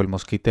acostada bajo el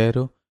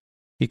mosquitero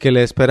y que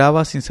le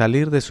esperaba sin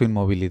salir de su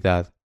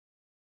inmovilidad.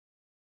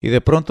 Y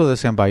de pronto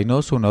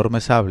desenvainó su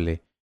enorme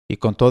sable, y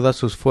con todas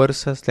sus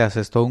fuerzas le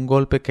asestó un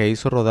golpe que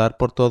hizo rodar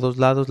por todos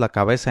lados la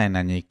cabeza en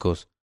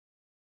añicos,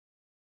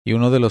 y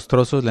uno de los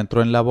trozos le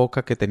entró en la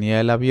boca que tenía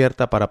él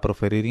abierta para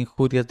proferir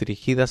injurias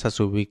dirigidas a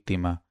su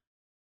víctima,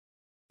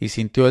 y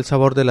sintió el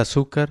sabor del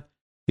azúcar,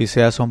 y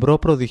se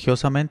asombró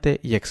prodigiosamente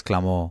y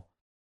exclamó: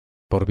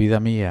 por vida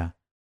mía,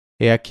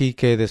 he aquí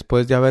que,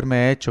 después de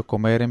haberme hecho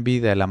comer en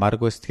vida el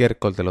amargo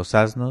estiércol de los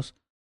asnos,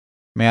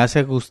 me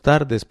hace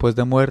gustar después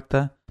de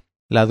muerta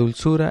la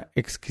dulzura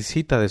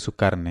exquisita de su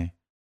carne.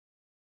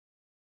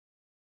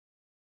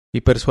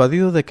 Y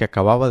persuadido de que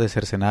acababa de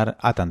cercenar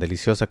a tan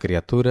deliciosa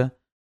criatura,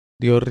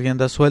 dio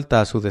rienda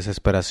suelta a su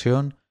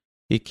desesperación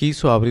y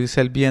quiso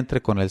abrirse el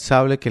vientre con el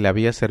sable que le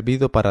había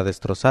servido para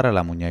destrozar a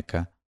la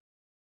muñeca.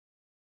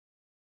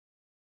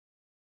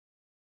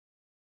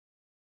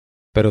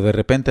 Pero de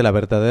repente la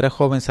verdadera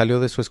joven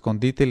salió de su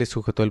escondite y le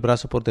sujetó el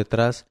brazo por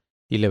detrás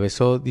y le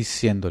besó,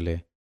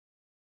 diciéndole: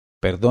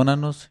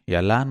 perdónanos y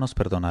Alá nos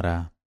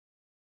perdonará.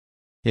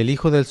 Y el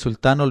hijo del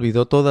sultán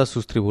olvidó todas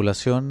sus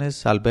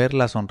tribulaciones al ver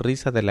la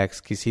sonrisa de la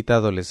exquisita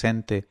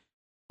adolescente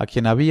a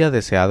quien había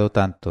deseado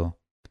tanto,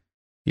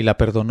 y la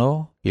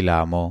perdonó y la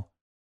amó,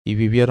 y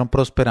vivieron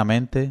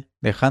prósperamente,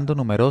 dejando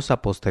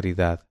numerosa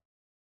posteridad.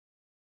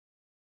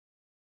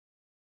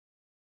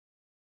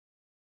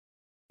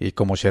 Y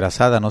como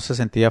Sherazada no se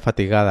sentía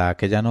fatigada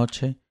aquella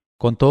noche,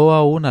 contó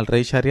aún al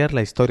rey Shahriar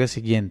la historia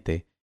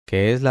siguiente,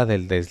 que es la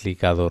del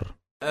desligador.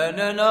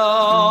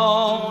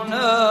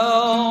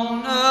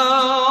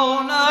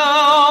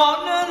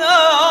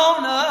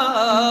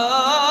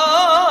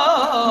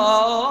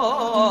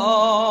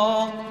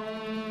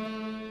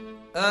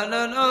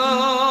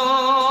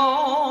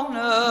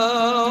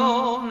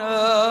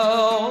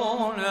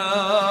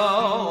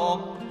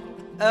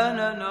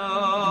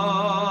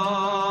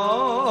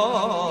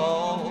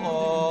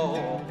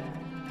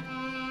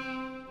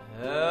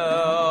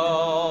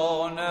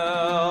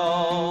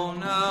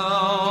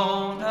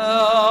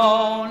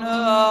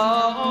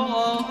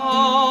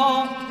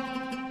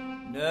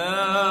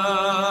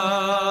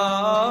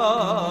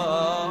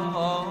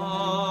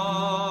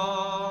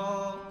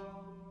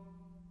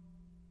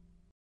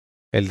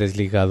 El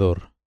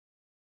desligador.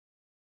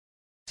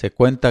 Se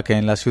cuenta que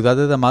en la ciudad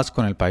de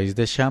Damasco, en el país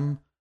de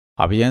Sham,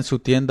 había en su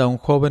tienda un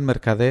joven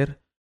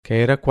mercader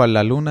que era cual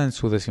la luna en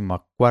su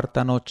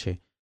 14ª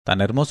noche, tan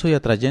hermoso y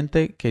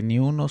atrayente que ni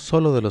uno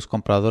solo de los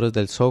compradores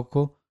del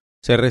zoco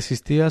se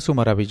resistía a su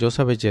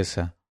maravillosa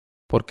belleza,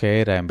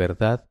 porque era, en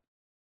verdad,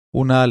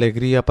 una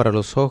alegría para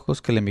los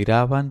ojos que le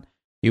miraban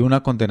y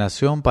una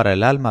condenación para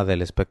el alma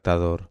del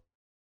espectador.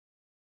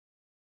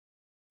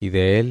 Y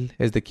de él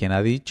es de quien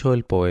ha dicho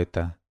el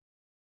poeta: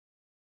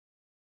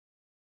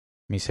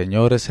 mi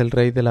señor es el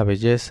rey de la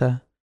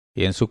belleza,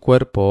 y en su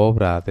cuerpo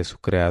obra de su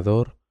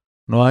Creador,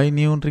 no hay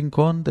ni un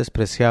rincón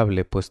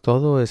despreciable, pues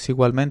todo es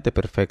igualmente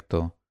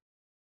perfecto.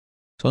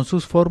 Son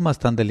sus formas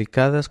tan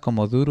delicadas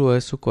como duro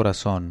es su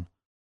corazón.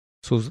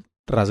 Sus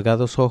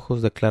rasgados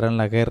ojos declaran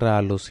la guerra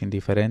a los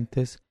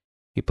indiferentes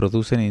y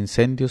producen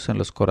incendios en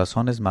los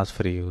corazones más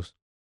fríos.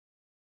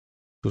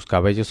 Sus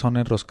cabellos son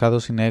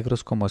enroscados y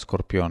negros como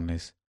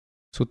escorpiones.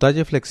 Su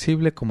talle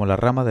flexible como la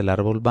rama del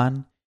árbol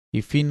ban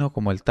y fino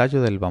como el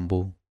tallo del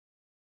bambú.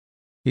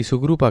 Y su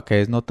grupa,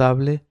 que es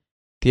notable,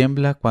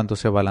 tiembla cuando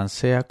se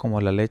balancea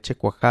como la leche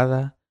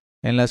cuajada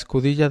en la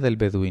escudilla del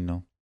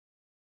beduino.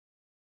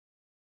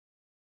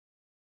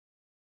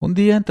 Un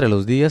día entre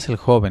los días el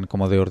joven,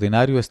 como de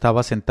ordinario,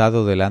 estaba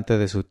sentado delante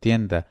de su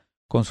tienda,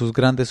 con sus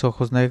grandes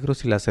ojos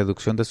negros y la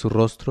seducción de su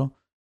rostro,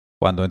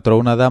 cuando entró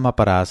una dama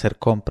para hacer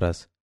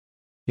compras,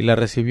 y la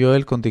recibió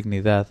él con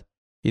dignidad,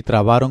 y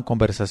trabaron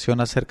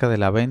conversación acerca de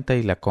la venta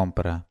y la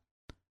compra.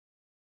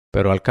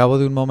 Pero al cabo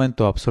de un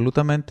momento,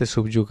 absolutamente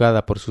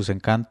subyugada por sus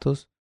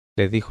encantos,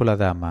 le dijo la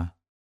dama: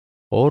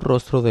 «Oh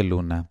rostro de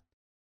luna,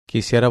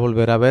 quisiera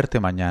volver a verte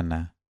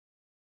mañana,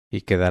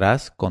 y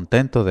quedarás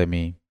contento de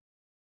mí».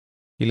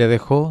 Y le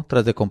dejó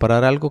tras de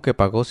comprar algo que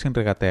pagó sin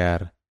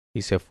regatear,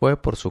 y se fue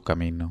por su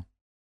camino.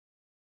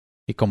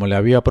 Y como le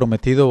había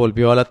prometido,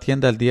 volvió a la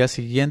tienda al día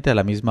siguiente a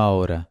la misma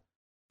hora,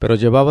 pero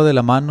llevaba de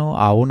la mano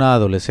a una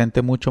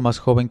adolescente mucho más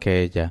joven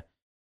que ella,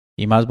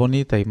 y más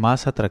bonita y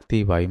más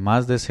atractiva y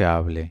más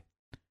deseable.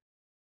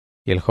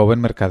 Y el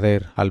joven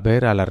mercader, al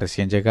ver a la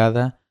recién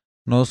llegada,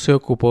 no se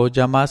ocupó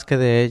ya más que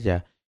de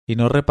ella, y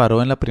no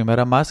reparó en la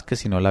primera más que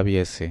si no la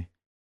viese.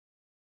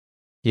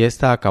 Y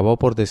ésta acabó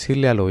por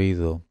decirle al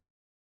oído: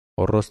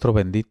 «Oh rostro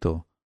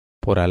bendito,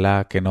 por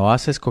Alá que no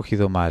has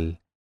escogido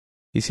mal,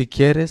 y si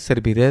quieres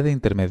serviré de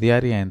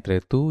intermediaria entre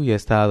tú y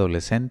esta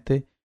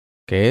adolescente,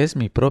 que es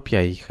mi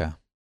propia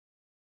hija».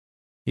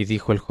 Y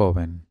dijo el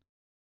joven: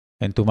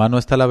 «En tu mano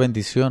está la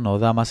bendición, oh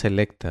dama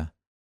selecta.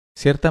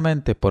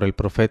 Ciertamente por el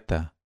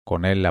profeta,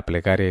 con él la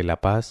plegaria y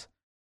la paz,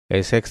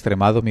 es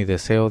extremado mi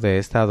deseo de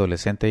esta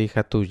adolescente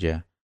hija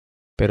tuya.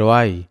 Pero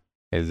ay,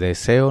 el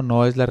deseo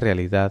no es la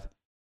realidad,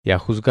 y a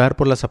juzgar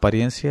por las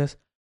apariencias,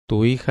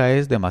 tu hija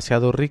es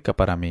demasiado rica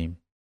para mí».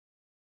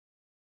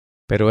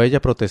 Pero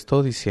ella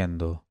protestó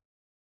diciendo: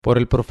 «Por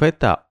el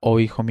profeta, oh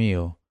hijo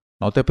mío,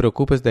 no te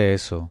preocupes de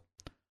eso,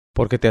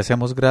 porque te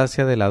hacemos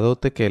gracia de la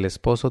dote que el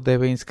esposo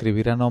debe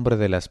inscribir a nombre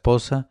de la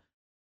esposa,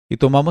 y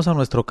tomamos a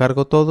nuestro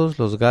cargo todos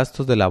los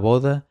gastos de la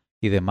boda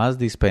y demás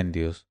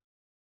dispendios.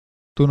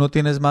 Tú no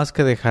tienes más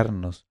que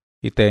dejarnos,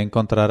 y te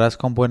encontrarás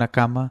con buena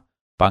cama,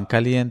 pan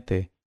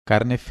caliente,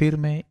 carne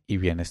firme y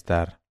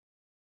bienestar.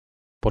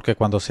 Porque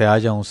cuando se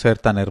halla un ser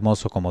tan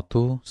hermoso como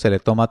tú, se le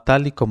toma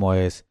tal y como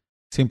es,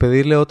 sin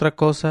pedirle otra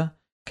cosa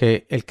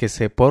que el que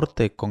se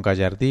porte con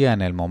gallardía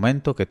en el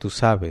momento que tú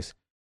sabes,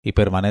 y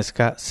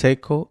permanezca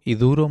seco y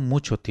duro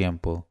mucho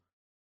tiempo».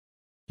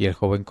 Y el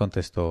joven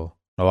contestó: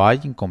 «No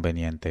hay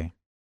inconveniente».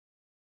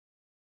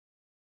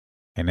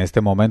 En este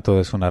momento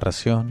de su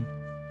narración,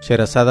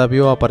 Sherazada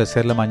vio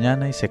aparecer la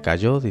mañana y se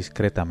calló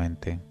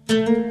discretamente.